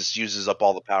 Just uses up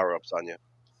all the power-ups on you.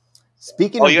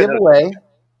 Speaking of giveaway,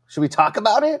 should we talk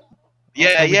about it?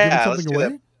 Yeah. Let's do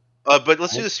that. But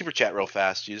let's do the super chat real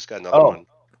fast. You just got another one.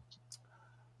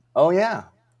 Oh yeah.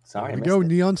 Sorry, There I we missed go, it.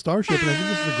 Neon Starship, and I think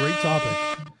this is a great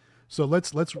topic. So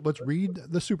let's read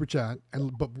the super chat,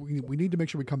 but we need to make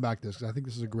sure we come back to this because I think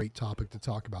this is a great topic to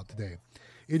talk about today.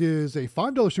 It is a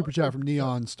 $5 super chat from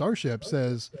Neon Starship.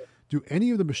 Says, do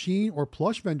any of the machine or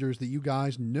plush vendors that you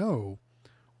guys know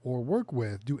or work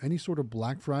with do any sort of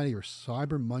Black Friday or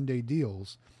Cyber Monday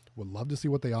deals? Would love to see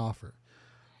what they offer.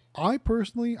 I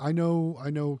personally, I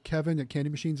know Kevin at Candy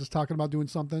Machines is talking about doing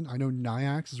something. I know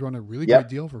Nyax is running a really great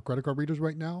deal for credit card readers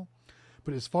right now.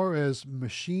 But as far as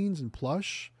machines and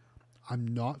plush, I'm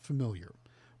not familiar.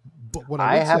 But what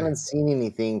I haven't seen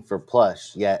anything for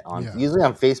plush yet. Usually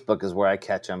on Facebook is where I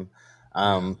catch them,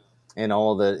 in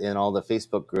all the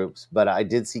Facebook groups. But I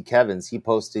did see Kevin's. He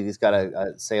posted. He's got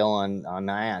a sale on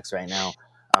Nyax right now,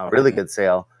 really good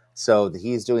sale. So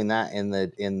he's doing that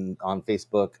on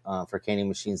Facebook for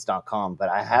CandyMachines.com. But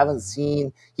I haven't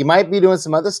seen. He might be doing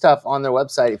some other stuff on their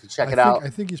website if you check it out. I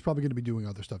think he's probably going to be doing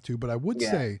other stuff too. But I would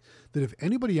say that if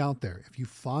anybody out there, if you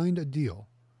find a deal,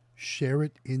 share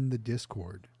it in the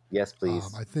Discord. Yes,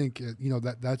 please. I think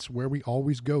that's where we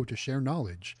always go to share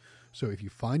knowledge. So if you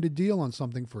find a deal on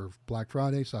something for Black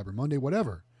Friday, Cyber Monday,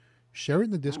 whatever, share it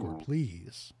in the Discord,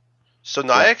 please. So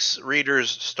Nyax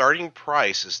Reader's starting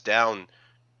price is down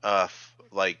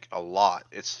like a lot.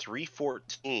 It's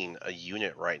 $314 a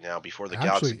unit right now before the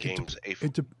Galaxy Games.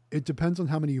 It depends on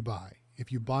how many you buy.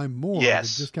 If you buy more, the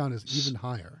discount is even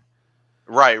higher.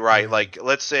 Right. Like,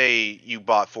 let's say you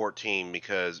bought 14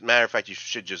 because, matter of fact, you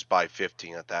should just buy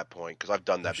 15 at that point because I've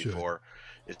done that before.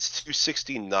 It's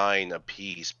 $269 a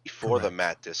piece before the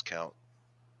MAT discount.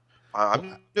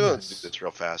 I'm doing this real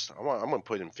fast. I'm going to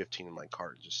put in 15 in my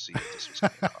cart and just see if this was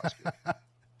going to cost me.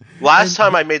 Last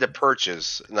time I made a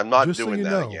purchase, and I'm not doing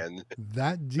that again.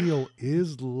 That deal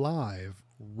is live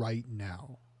right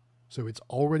now. So it's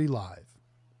already live.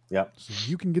 Yep. So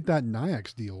you can get that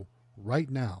Nyax deal right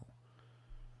now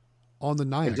on the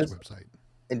Nyax website.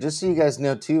 And just so you guys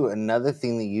know, too, another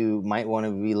thing that you might want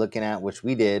to be looking at, which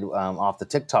we did off the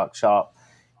TikTok shop,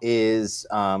 is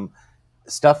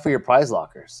stuff for your prize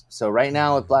lockers. So right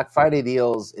now with Black Friday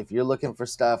deals, if you're looking for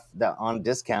stuff that on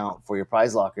discount for your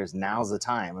prize lockers, now's the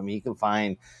time. I mean, you can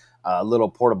find little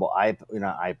portable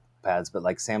iPads, but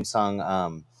like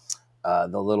Samsung,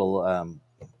 the little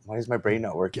why is my brain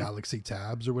not working? Galaxy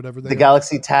Tabs or whatever the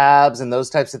Galaxy Tabs and those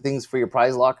types of things for your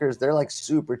prize lockers, they're like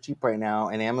super cheap right now,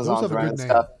 and Amazon's running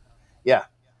stuff. Yeah.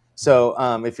 So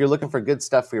if you're looking for good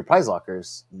stuff for your prize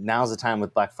lockers, now's the time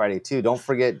with Black Friday too. Don't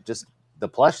forget just the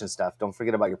plush and stuff. Don't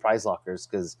forget about your prize lockers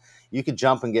because you could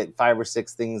jump and get 5 or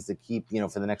 6 things to keep,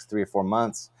 for the next 3 or 4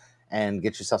 months and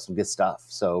get yourself some good stuff.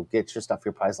 So get your stuff for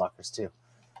your prize lockers too.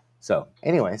 So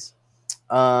anyways,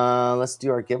 let's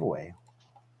do our giveaway.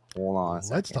 Hold on a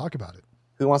second. Let's talk about it.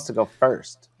 Who wants to go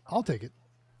first? I'll take it.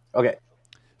 Okay.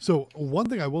 So one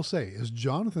thing I will say is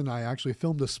Jonathan and I actually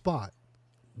filmed a spot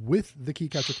with the Key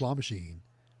Catcher Claw Machine.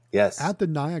 Yes. At the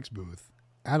Nyax booth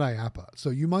at IAPA. So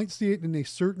you might see it in a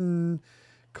certain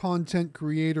content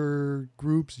creator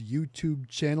group's YouTube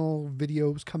channel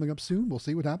videos coming up soon. We'll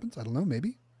see what happens. I don't know.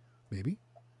 Maybe.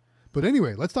 But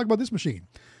anyway, let's talk about this machine.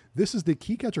 This is the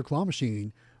Key Catcher Claw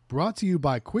Machine, brought to you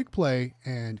by Quick Play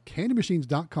and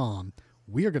CandyMachines.com.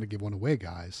 We are going to give one away,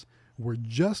 guys. We're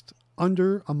just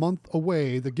under a month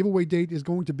away. The giveaway date is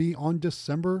going to be on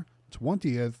December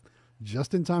 20th,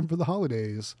 just in time for the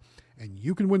holidays, and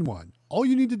you can win one. All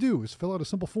you need to do is fill out a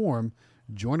simple form,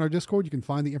 join our Discord. You can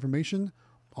find the information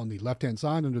on the left-hand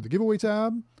side under the giveaway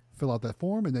tab. Fill out that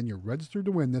form, and then you're registered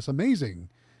to win this amazing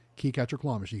Key Catcher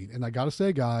Claw Machine. And I got to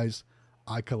say, guys,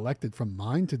 I collected from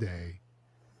mine today,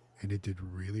 and it did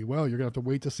really well. You're going to have to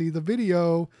wait to see the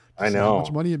video to see how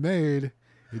much money it made.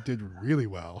 It did really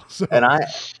well. So, and I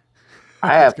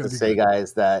have to say,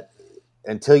 guys, that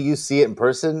until you see it in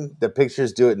person, the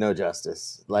pictures do it no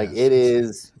justice. Like it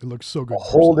looks so good. A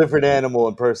whole different animal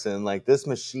in person. Like this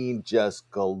machine just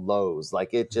glows.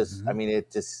 Like it just, I mean,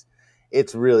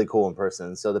 it's really cool in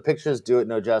person. So the pictures do it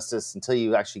no justice until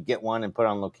you actually get one and put it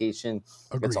on location.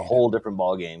 Agreed. It's a whole different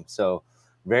ball game. So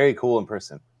very cool in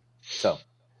person. So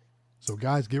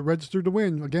guys, get registered to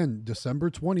win. Again, December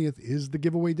 20th is the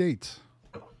giveaway date.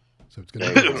 So it's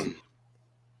going to be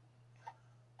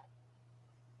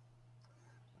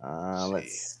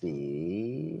let's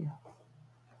see.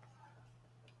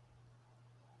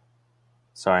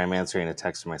 Sorry, I'm answering a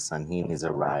text from my son. He needs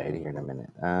a ride here in a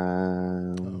minute.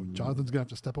 Jonathan's going to have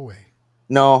to step away.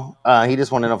 No, he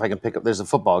just wanted to know if I can pick up. There's a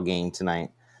football game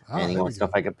tonight, and he wants to know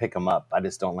if I could pick him up. I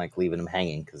just don't like leaving him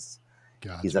hanging because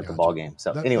he's at the ball game.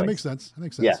 So anyway. That makes sense.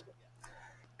 Yeah.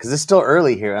 because it's still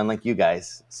early here, unlike you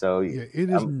guys. So Yeah,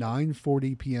 it is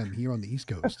 9:40 p.m. here on the East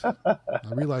Coast. I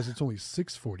realize it's only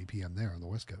 6:40 p.m. there on the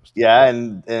West Coast. yeah,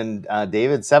 and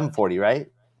David 7:40, right?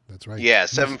 That's right. Yeah,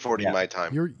 7:40 my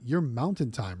time. You're Mountain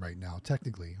Time right now,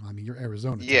 technically. I mean, you're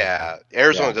Arizona. Time, Yeah,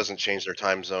 Arizona doesn't change their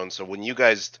time zone. So when you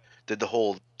guys did the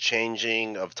whole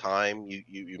changing of time,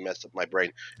 you messed up my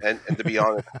brain. And to be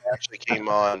honest, I actually came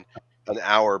on an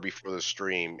hour before the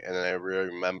stream, and then I really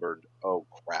remembered, oh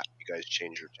crap, you guys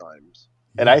changed your times.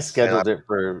 And I scheduled it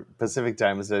for Pacific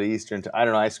time instead of Eastern. I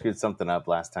don't know. I screwed something up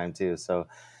last time too. So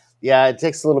yeah, it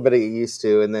takes a little bit of get used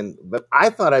to. But I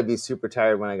thought I'd be super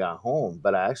tired when I got home,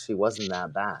 but I actually wasn't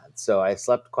that bad. So I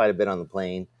slept quite a bit on the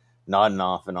plane, nodding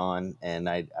off and on, and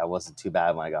I wasn't too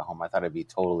bad when I got home. I thought I'd be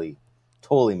totally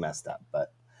messed up,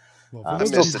 but for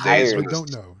those missed the days who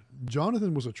don't know,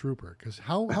 Jonathan was a trooper. Because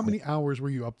how many hours were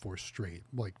you up for straight?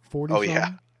 Like 40? Oh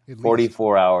yeah,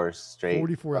 44 hours straight.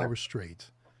 44 hours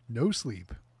straight, no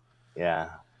sleep. Yeah,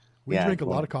 we drank a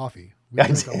lot of coffee. We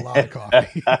drank a lot of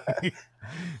coffee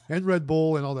and Red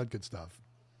Bull and all that good stuff.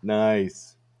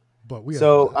 Nice. But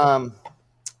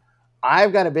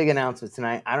I've got a big announcement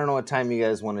tonight. I don't know what time you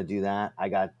guys want to do that. I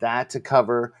got that to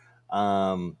cover.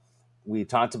 We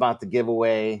talked about the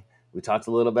giveaway. We talked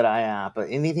a little bit of IAPA.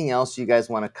 Anything else you guys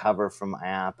want to cover from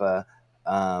IAPA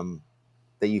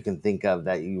that you can think of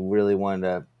that you really wanted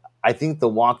to? I think the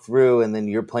walkthrough and then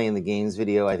you're playing the games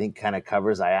video, I think kind of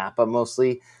covers IAPA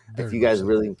mostly. If you guys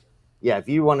really, if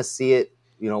you want to see it,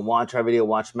 watch our video,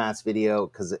 watch Matt's video,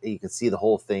 because you can see the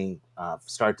whole thing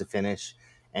start to finish.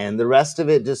 And the rest of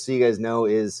it, just so you guys know,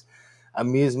 is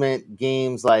amusement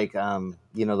games like,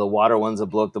 the water ones that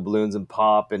blow up the balloons and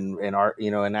pop and art,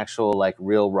 and actual like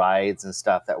real rides and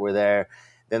stuff that were there.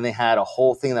 Then they had a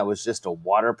whole thing that was just a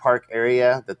water park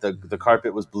area that the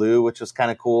carpet was blue, which was kind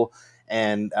of cool.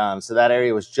 And so that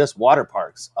area was just water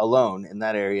parks alone in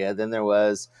that area. Then there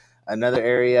was another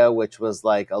area which was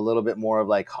like a little bit more of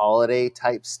like holiday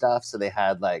type stuff. So they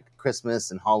had like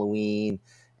Christmas and Halloween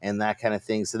and that kind of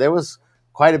thing. So there was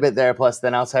quite a bit there. Plus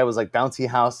then outside was like bouncy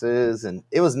houses and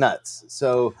it was nuts.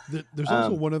 So there's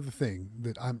also one other thing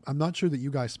that I'm not sure that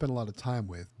you guys spent a lot of time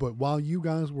with, but while you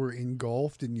guys were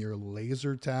engulfed in your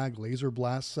laser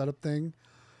blast setup thing,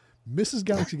 Mrs.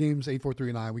 Galaxy Games 843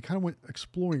 and I, we kind of went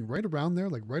exploring right around there,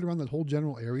 like right around that whole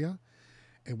general area.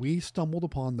 And we stumbled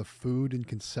upon the food and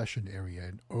concession area,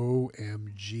 and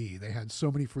OMG, they had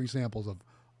so many free samples of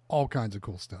all kinds of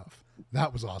cool stuff.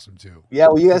 That was awesome too. Yeah,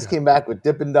 well, you guys came back with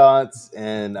Dippin' Dots,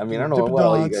 and I mean, I don't know what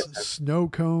all you guys had. Snow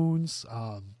cones,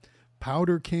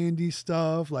 powder candy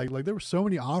stuff. Like there were so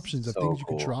many options of things you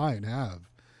could try and have,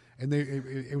 and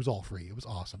it was all free. It was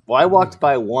awesome. Well, I walked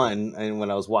by one, and when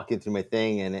I was walking through my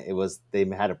thing, and they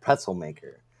had a pretzel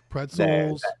maker.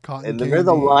 Pretzels, cotton candy. And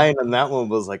the line on that one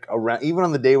was like around, even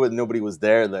on the day when nobody was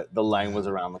there, the line was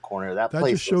around the corner. That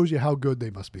place just shows you how good they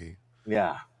must be.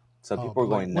 Yeah. So people were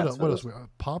going nuts. What else?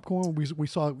 Popcorn. We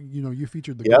saw, you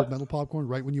featured the gold medal popcorn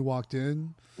right when you walked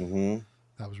in. Mm-hmm.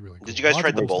 That was really cool. Did you guys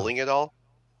try the bowling at all?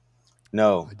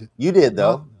 No. You did,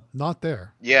 though. Not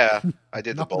there. Yeah, I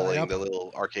did the bowling, the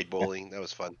little arcade bowling. That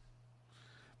was fun.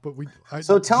 But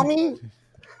So tell me,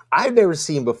 I've never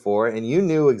seen before, and you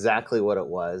knew exactly what it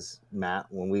was, Matt,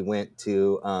 when we went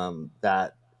to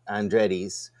that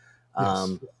Andretti's,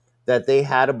 that they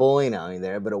had a bowling alley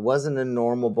there, but it wasn't a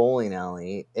normal bowling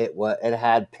alley. It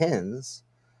had pins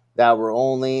that were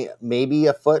only maybe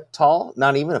a foot tall,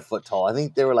 not even a foot tall. I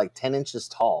think they were like 10 inches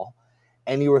tall,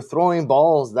 and you were throwing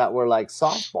balls that were like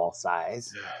softball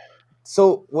size.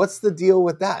 So what's the deal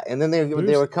with that? And then they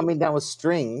were coming down with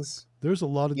strings. There's a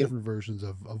lot of different versions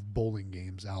of bowling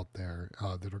games out there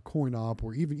that are coin-op,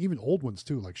 or even old ones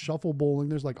too, like shuffle bowling.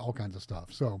 There's like all kinds of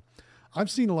stuff. So I've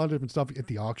seen a lot of different stuff at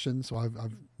the auction, so I've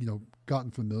gotten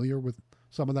familiar with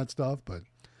some of that stuff. But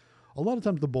a lot of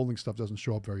times the bowling stuff doesn't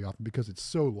show up very often because it's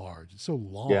so large, it's so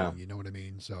long. Yeah. You know what I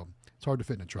mean? So it's hard to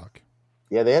fit in a truck.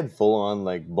 Yeah, they had full on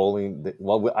like bowling.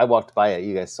 Well, I walked by it.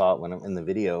 You guys saw it when I'm in the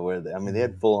video. Where they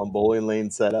had full on bowling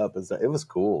lane set up, and stuff. It was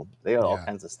cool. They had all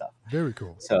kinds of stuff. Very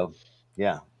cool. So.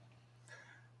 Yeah.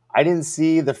 I didn't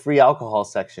see the free alcohol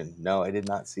section. No, I did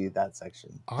not see that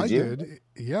section. I did.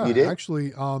 Yeah. You did?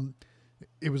 Actually,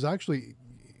 it was actually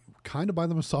kind of by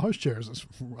the massage chairs,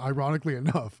 ironically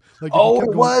enough. Like,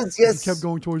 yes. You kept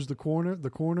going towards the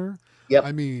corner. Yep.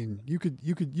 I mean, you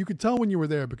could tell when you were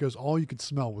there because all you could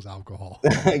smell was alcohol.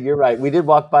 You're right. We did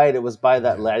walk by it. It was by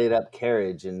that lighted up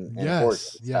carriage and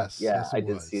horse. Yes. Yeah, I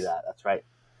did see that. That's right.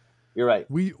 You're right.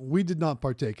 We did not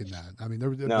partake in that. I mean,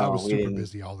 that was super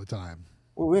busy all the time.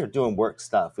 Well, we were doing work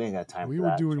stuff. We ain't got time for that. We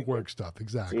were doing work stuff,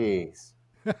 exactly. Jeez.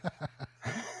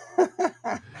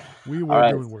 We were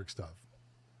doing work stuff.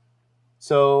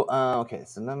 So okay,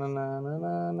 so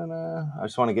I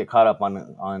just want to get caught up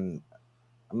on. I'm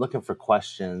looking for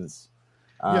questions.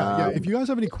 Yeah. If Um, you guys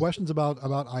have any questions about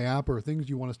IAP or things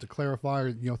you want us to clarify,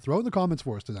 or, throw in the comments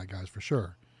for us tonight, guys, for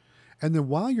sure. And then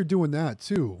while you're doing that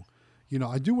too,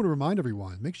 I do want to remind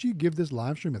everyone, make sure you give this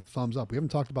live stream a thumbs up. We haven't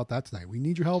talked about that tonight. We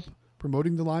need your help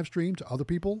promoting the live stream to other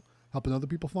people, helping other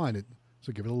people find it.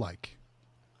 So give it a like.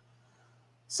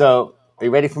 so are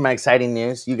you ready for my exciting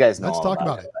news? You guys know Let's all talk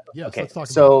about about it. it. Yes, Okay, let's talk about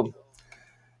it. so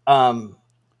um,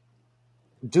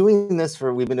 doing this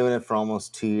we've been doing it for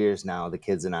almost 2 years now, the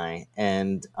kids and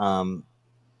and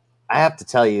I have to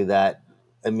tell you that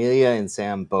Amelia and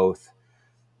Sam both,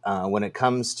 when it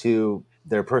comes to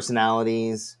their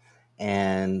personalities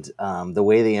and the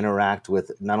way they interact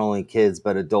with not only kids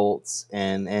but adults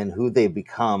and who they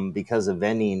become because of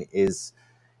vending is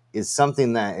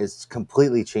something that has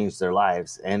completely changed their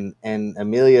lives. And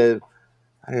Amelia,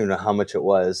 I don't even know how much it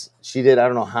was. She did I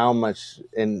don't know how much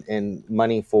in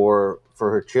money for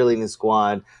her cheerleading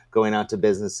squad, going out to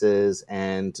businesses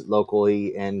and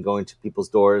locally and going to people's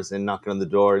doors and knocking on the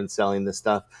door and selling this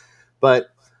stuff. But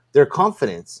their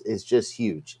confidence is just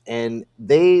huge, and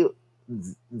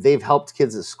they've helped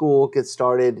kids at school get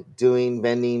started doing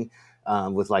vending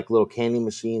with like little candy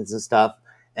machines and stuff.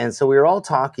 And so we were all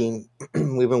talking.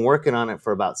 We've been working on it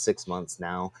for about 6 months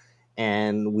now,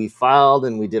 and we filed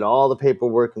and we did all the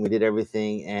paperwork and we did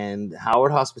everything. And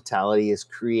Howard Hospitality has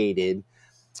created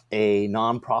a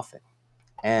nonprofit,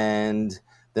 and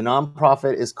the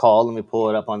nonprofit is called, let me pull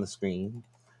it up on the screen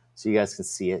so you guys can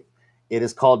see it. It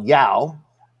is called YOW,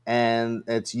 and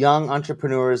it's Young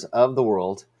Entrepreneurs of the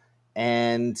World.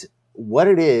 And what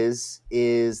it is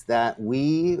that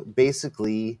we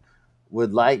basically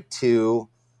would like to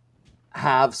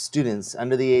have students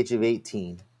under the age of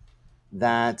 18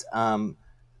 that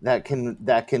that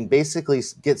can basically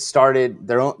get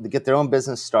their own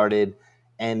business started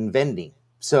and vending.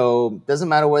 So doesn't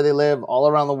matter where they live, all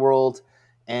around the world.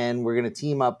 And we're going to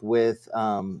team up with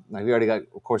like we already got,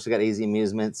 of course, we got AZ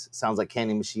Amusements. Sounds like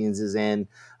Candy Machines is in,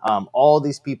 all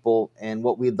these people. And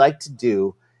what we'd like to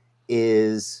do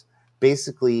is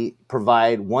basically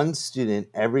provide one student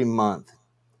every month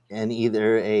in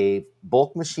either a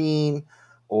bulk machine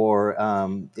or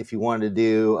if you wanted to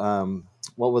do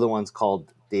what were the ones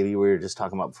called, Davey, we were just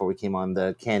talking about before we came on,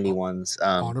 the candy ones.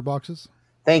 Honor boxes.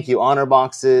 Thank you, honor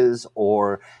boxes,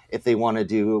 or if they want to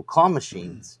do claw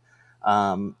machines,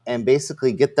 and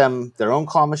basically get them their own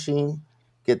claw machine,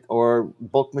 or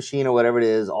bulk machine or whatever it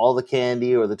is, all the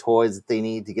candy or the toys that they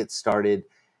need to get started,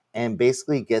 and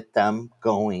basically get them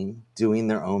going, doing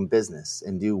their own business,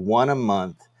 and do one a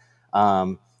month.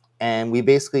 Um, and we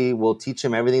basically will teach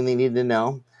them everything they need to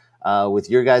know with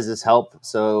your guys' help.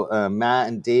 So Matt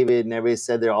and David and everybody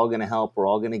said they're all going to help. We're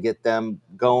all going to get them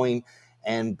going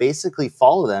and basically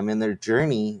follow them in their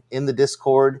journey in the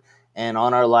Discord and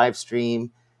on our live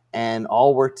stream, and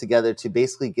all work together to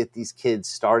basically get these kids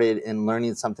started in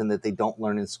learning something that they don't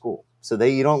learn in school. So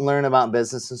you don't learn about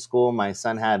business in school. My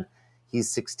son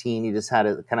he's 16. He just had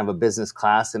a kind of a business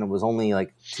class, and it was only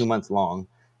like 2 months long,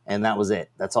 and that was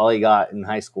it. That's all he got in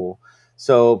high school.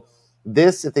 So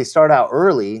if they start out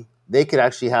early, they could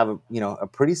actually have a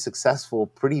pretty successful,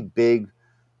 pretty big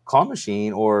claw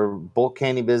machine or bulk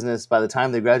candy business by the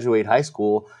time they graduate high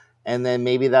school. And then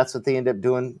maybe that's what they end up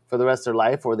doing for the rest of their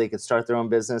life, or they could start their own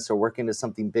business or work into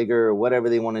something bigger or whatever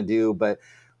they want to do. But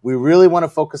we really want to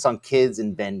focus on kids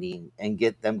and vending and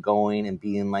get them going and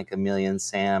being like Amelia and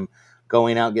Sam,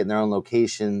 going out, getting their own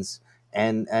locations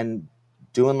and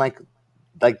doing like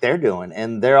they're doing.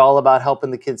 And they're all about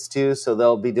helping the kids too. So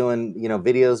they'll be doing,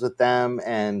 videos with them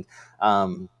and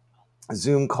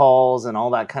Zoom calls and all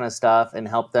that kind of stuff, and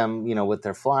help them, with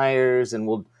their flyers, and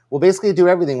we'll basically do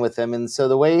everything with them. And so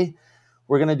the way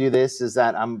we're going to do this is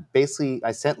that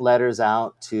I sent letters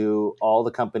out to all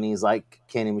the companies like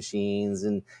Candy Machines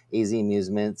and AZ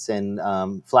Amusements and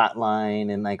Flatline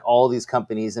and like all these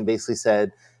companies, and basically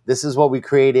said, this is what we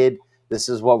created. This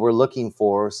is what we're looking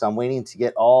for. So I'm waiting to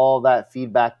get all that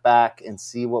feedback back and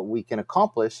see what we can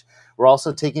accomplish. We're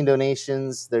also taking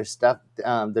donations. There's stuff.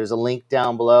 There's a link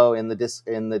down below in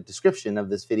the description of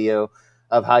this video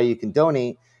of how you can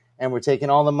donate. And we're taking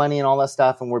all the money and all that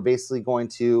stuff, and we're basically going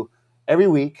to every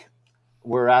week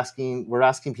we're asking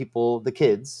people, the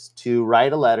kids, to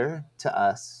write a letter to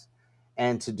us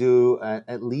and to do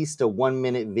at least a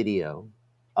 1-minute video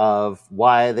of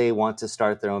why they want to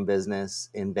start their own business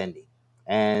in vending.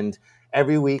 And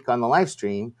every week on the live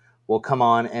stream, we'll come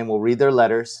on and we'll read their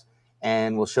letters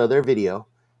and we'll show their video.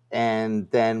 And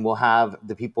then we'll have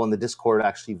the people in the Discord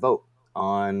actually vote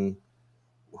on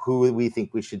who we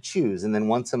think we should choose. And then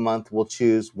once a month, we'll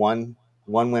choose one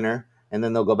winner and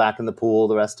then they'll go back in the pool,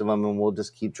 the rest of them, and we'll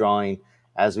just keep drawing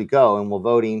as we go, and we'll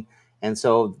voting. And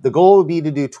so the goal would be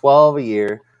to do 12 a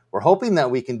year. We're hoping that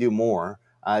we can do more.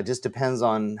 It just depends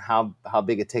on how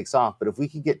big it takes off. But if we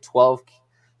could get 12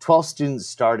 students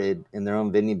started in their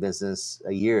own vending business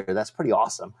a year, that's pretty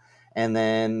awesome. And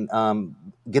then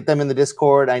get them in the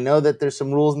Discord. I know that there's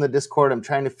some rules in the Discord. I'm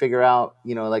trying to figure out,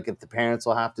 like if the parents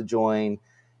will have to join,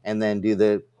 and then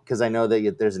because I know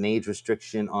that there's an age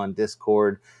restriction on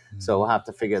Discord. So we'll have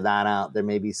to figure that out. There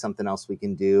may be something else we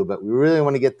can do, but we really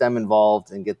want to get them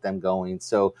involved and get them going.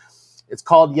 So it's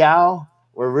called Yao.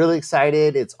 We're really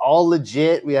excited. It's all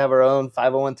legit. We have our own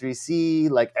 501(c),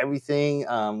 like everything.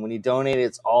 When you donate,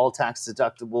 it's all tax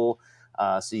deductible.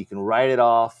 So you can write it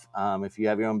off. If you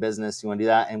have your own business, you want to do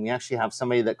that. And we actually have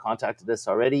somebody that contacted us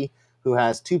already who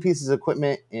has 2 pieces of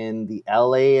equipment in the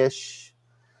LA-ish,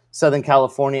 Southern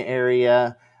California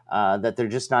area that they're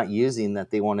just not using, that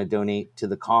they want to donate to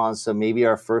the cause. So maybe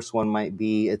our first one might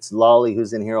be, it's Lolly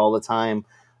who's in here all the time.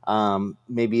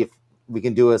 Maybe if we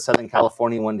can do a Southern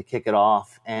California one to kick it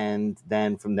off, and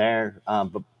then from there,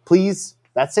 but please,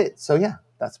 that's it. So yeah,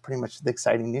 that's pretty much the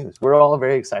exciting news. We're all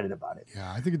very excited about it.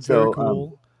 Yeah, I think it's very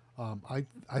cool. I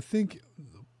think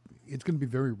it's going to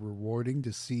be very rewarding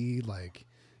to see, like,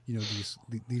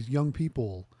 these young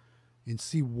people, and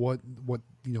see what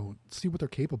they're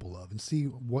capable of, and see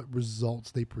what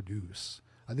results they produce.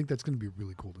 I think that's going to be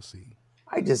really cool to see.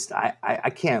 I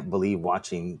can't believe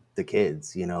watching the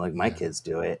kids, like my kids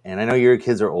do it. And I know your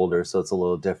kids are older, so it's a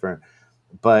little different.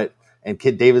 And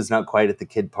kid David's not quite at the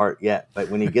kid part yet, but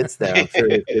when he gets there, I'm sure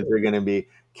his kids are going to be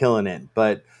killing it.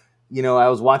 But, I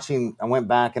went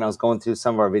back and I was going through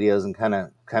some of our videos and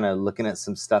kind of looking at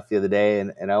some stuff the other day.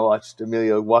 And I watched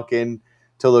Amelia walk in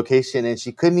to a location, and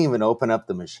she couldn't even open up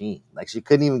the machine. Like, she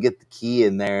couldn't even get the key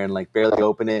in there, and like barely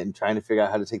open it, and trying to figure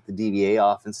out how to take the DVA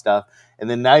off and stuff. And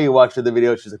then now you watch her the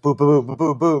video, she's like boom, boom, boom,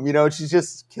 boom, boom, and she's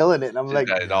just killing it. And I'm like,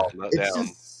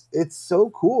 it's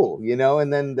so cool,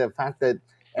 And then the fact that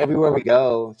everywhere we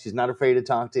go, she's not afraid to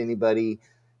talk to anybody.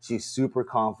 She's super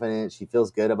confident. She feels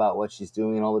good about what she's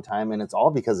doing all the time, and it's all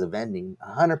because of vending.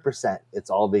 100%. It's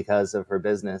all because of her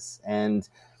business, and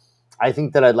I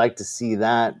think that I'd like to see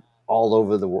that all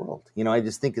over the world. I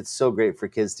just think it's so great for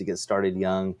kids to get started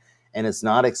young, and it's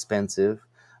not expensive,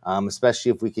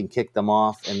 especially if we can kick them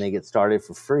off and they get started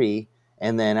for free.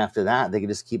 And then after that, they can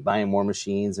just keep buying more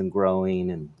machines and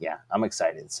growing. And yeah, I'm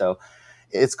excited. So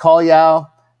it's Call Yao.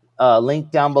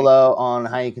 Link down below on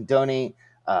how you can donate.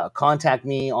 Contact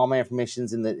me. All my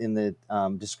information's in the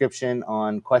description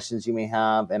on questions you may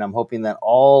have. And I'm hoping that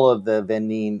all of the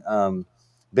vending, all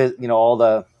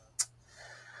the,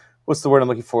 what's the word I'm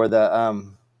looking for?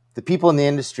 The people in the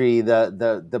industry,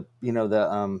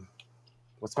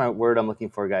 what's my word I'm looking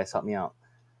for, guys? Help me out.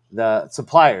 The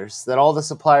suppliers, that all the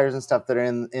suppliers and stuff that are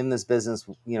in this business,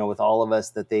 with all of us,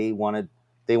 that they want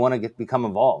to become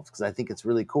involved, because I think it's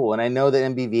really cool. And I know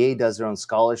that MBVA does their own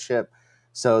scholarship.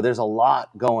 So there's a lot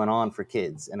going on for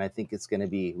kids, and I think it's going to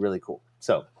be really cool.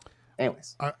 So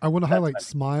anyways. I want to highlight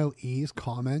Smile E's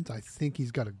comment. I think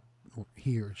he's got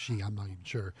he or she, I'm not even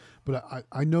sure, but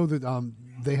I know that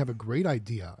they have a great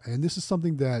idea, and this is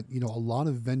something that a lot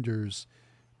of vendors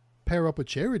pair up with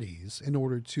charities in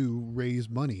order to raise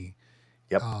money.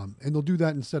 Yep. And they'll do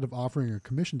that instead of offering a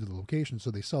commission to the location.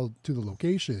 So they sell to the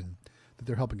location that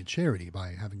they're helping a charity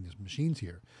by having these machines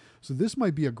here. So this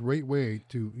might be a great way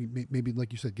to maybe,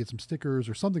 like you said, get some stickers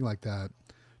or something like that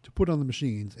to put on the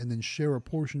machines, and then share a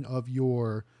portion of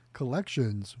your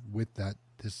collections with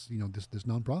this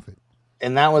nonprofit.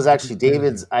 And that was actually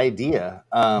David's idea.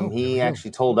 He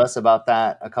actually told us about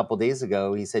that a couple days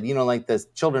ago. He said, like the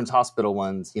children's hospital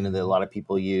ones, that a lot of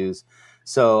people use.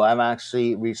 So I've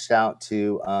actually reached out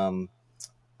to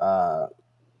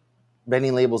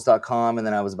vendinglabels.com, and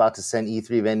then I was about to send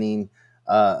E3 Vending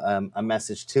a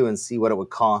message too, and see what it would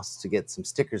cost to get some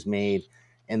stickers made,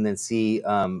 and then see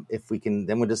if we can.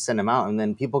 Then we'll just send them out, and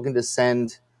then people can just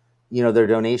send, their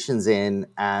donations in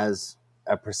as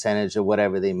a percentage of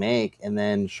whatever they make. And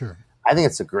then sure, I think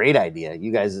it's a great idea.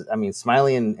 You guys,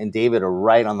 Smiley and David are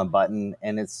right on the button,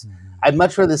 and it's, I'd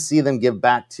much rather see them give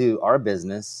back to our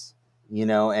business,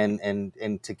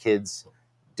 and to kids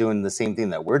doing the same thing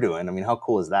that we're doing. How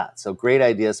cool is that? So great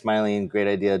idea, Smiley, and great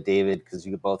idea, David, because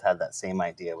you both had that same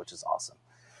idea, which is awesome.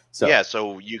 So yeah,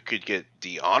 so you could get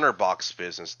the honor box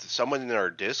business. Someone in our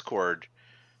Discord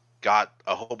got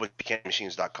a whole bunch of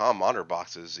CandyMachines.com honor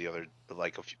boxes the other,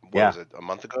 was it, a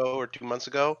month ago or 2 months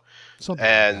ago? Something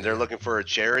and like they're looking for a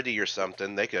charity or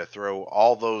something. They could throw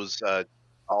all those,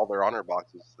 all their honor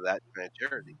boxes to that kind of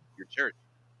charity, your charity.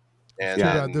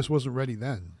 And this wasn't ready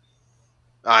then.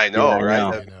 I Dude, know, I right?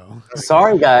 know. I know.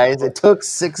 Sorry, guys. It took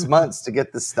 6 months to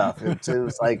get this stuff. It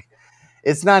was like,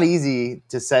 it's not easy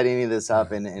to set any of this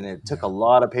up, Right. and it took a Yeah.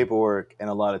 lot of paperwork and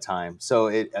a lot of time. So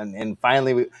and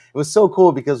finally, it was so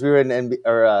cool because we were at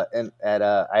IAPA,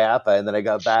 and then I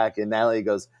got back, and Natalie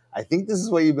goes, "I think this is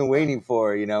what you've been waiting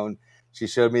for," And she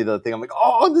showed me the thing. I'm like,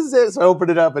 "Oh, this is it!" So I opened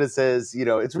it up, and it says,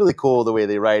 it's really cool the way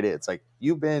they write it. It's like,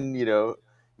 you've been,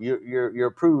 you're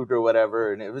approved or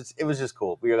whatever, and it was just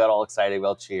cool. We got all excited, we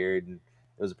all cheered, and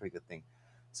it was a pretty good thing.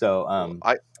 So Well,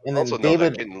 I and also then know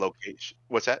that David. getting location.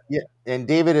 What's that? Yeah, and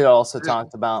David had also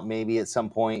talked about maybe at some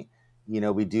point,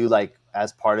 we do like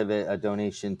as part of it a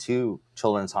donation to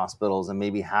children's hospitals, and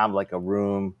maybe have like a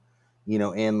room,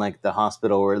 in like the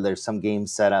hospital where there's some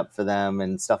games set up for them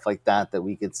and stuff like that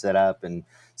we could set up. And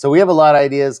so we have a lot of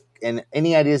ideas, and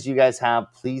any ideas you guys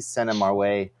have, please send them our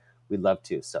way. We'd love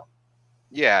to. So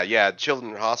Yeah.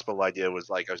 Children's hospital idea was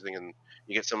like I was thinking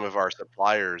you get some of our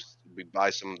suppliers, we buy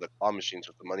some of the claw machines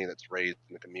with the money that's raised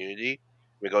in the community.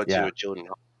 We go to yeah, a children's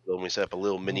hospital and we set up a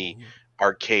little mini Oh,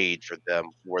 arcade for them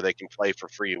where they can play for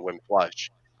free and win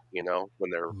plush. When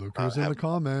they're look who's in the having.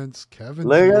 comments. Kevin's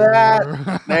look at that.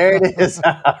 here. There it is.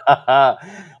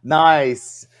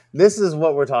 Nice. This is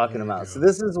what we're talking There you about. So go.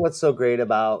 this is what's so great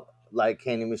about like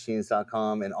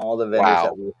candymachines.com and all the vendors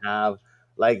that Wow. we have.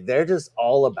 Like, they're just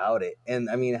all about it. And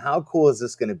I mean, how cool is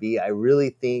this going to be? I really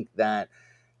think that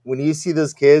when you see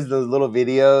those kids, those little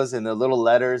videos and the little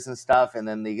letters and stuff, and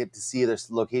then they get to see their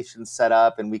locations set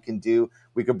up, and we could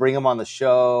bring them on the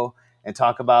show and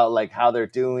talk about like how they're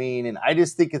doing. And I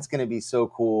just think it's going to be so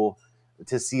cool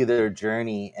to see their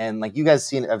journey. And like you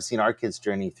guys I've seen our kids'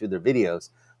 journey through their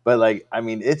videos, but like, I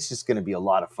mean, it's just going to be a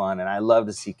lot of fun. And I love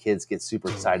to see kids get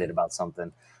super excited about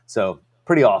something. So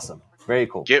pretty awesome. Very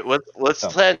cool. Let's So,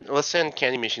 send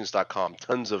candymachines.com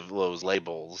tons of those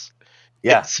labels.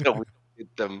 yeah. So we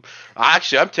get them.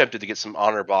 Actually, I'm tempted to get some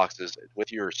honor boxes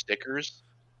with your stickers,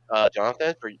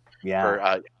 Jonathan, for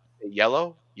Yeah.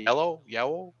 yellow.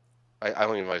 I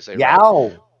don't even know if I say it right.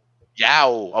 Yow.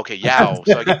 Yow. Okay, yow.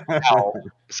 So I get yow.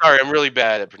 Sorry, I'm really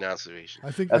bad at pronunciation.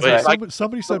 I think That's I think right.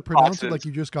 somebody some said pronounce it boxes. like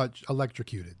you just got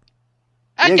electrocuted.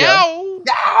 There you go.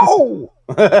 Yow.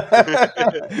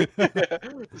 Yow.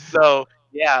 So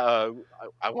yeah,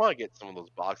 I want to get some of those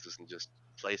boxes and just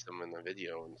place them in the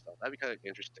video and stuff. That'd be kind of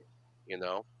interesting, you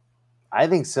know. I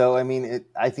think so. I mean,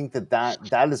 I think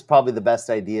that is probably the best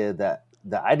idea that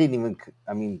I didn't even.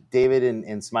 I mean, David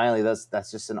and Smiley.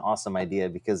 That's just an awesome idea,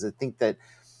 because I think that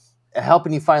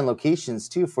helping you find locations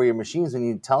too for your machines when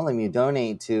you tell them you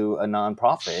donate to a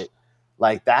nonprofit,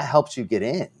 like that helps you get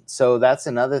in. So that's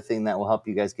another thing that will help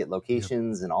you guys get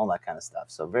locations and all that kind of stuff.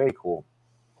 So very cool.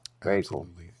 Very cool.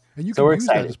 Absolutely. And you So can we're use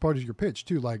excited. that as part of your pitch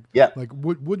too. Like, Yeah. like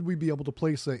would we be able to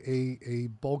place a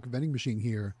bulk vending machine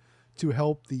here to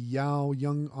help the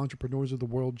Young Entrepreneurs of the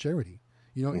World charity?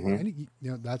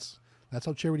 That's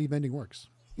how charity vending works.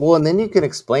 Well, and then you can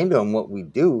explain to them what we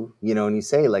do, and you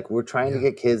say, like, we're trying to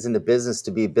Yeah. get kids into business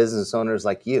to be business owners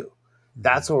like you.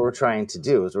 That's what we're trying to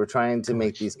do, is we're trying to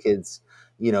make Correct. these kids,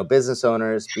 business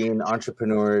owners, being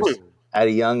entrepreneurs at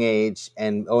a young age,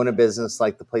 and own a business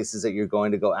like the places that you're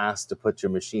going to go ask to put your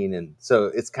machine in. So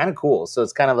it's kind of cool. So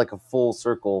it's kind of like a full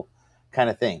circle kind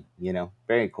of thing,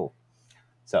 very cool.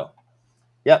 So,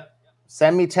 yep.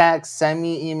 Send me texts, send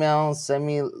me emails, send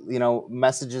me,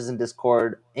 messages in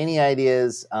Discord. Any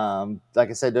ideas? Like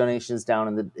I said, donations down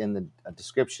in the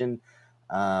description.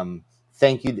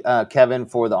 Thank you, Kevin,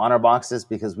 for the honor boxes,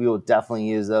 because we will definitely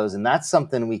use those, and that's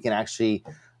something we can actually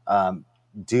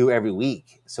do every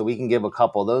week. So we can give a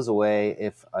couple of those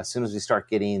away as soon as we start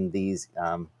getting this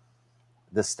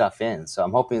stuff in. So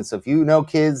I'm hoping. So if you know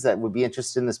kids that would be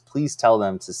interested in this, please tell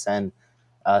them to send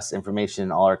us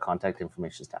information. All our contact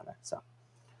information is down there. So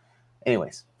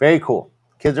anyways, very cool.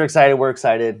 Kids are excited. We're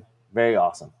excited. Very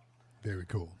awesome. Very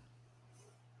cool.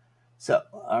 So,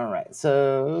 all right.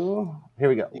 So here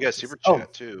we go. You got super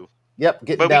chat too. Yep.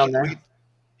 Getting But down there.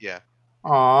 Yeah.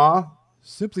 Aw.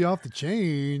 Simply Off the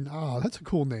Chain. Oh, that's a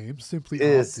cool name. Simply It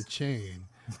Off is. the Chain.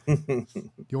 Do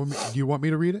you want me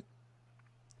to read it?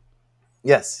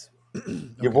 Yes.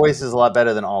 Your voice is a lot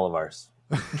better than all of ours.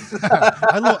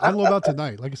 I don't know about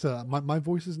tonight. Like I said, my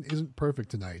voice isn't perfect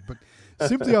tonight. But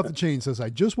Simply Off the Chain says, I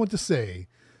just want to say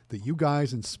that you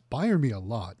guys inspire me a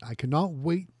lot. I cannot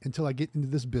wait until I get into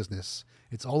this business.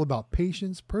 It's all about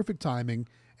patience, perfect timing,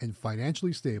 and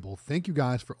financially stable. Thank you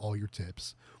guys for all your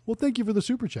tips. Well, thank you for the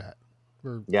super chat.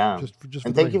 Just and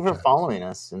the thank you regular for chat. following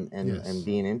us and Yes.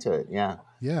 being into it. Yeah.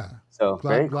 Yeah. So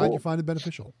Glad very cool. you find it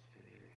beneficial.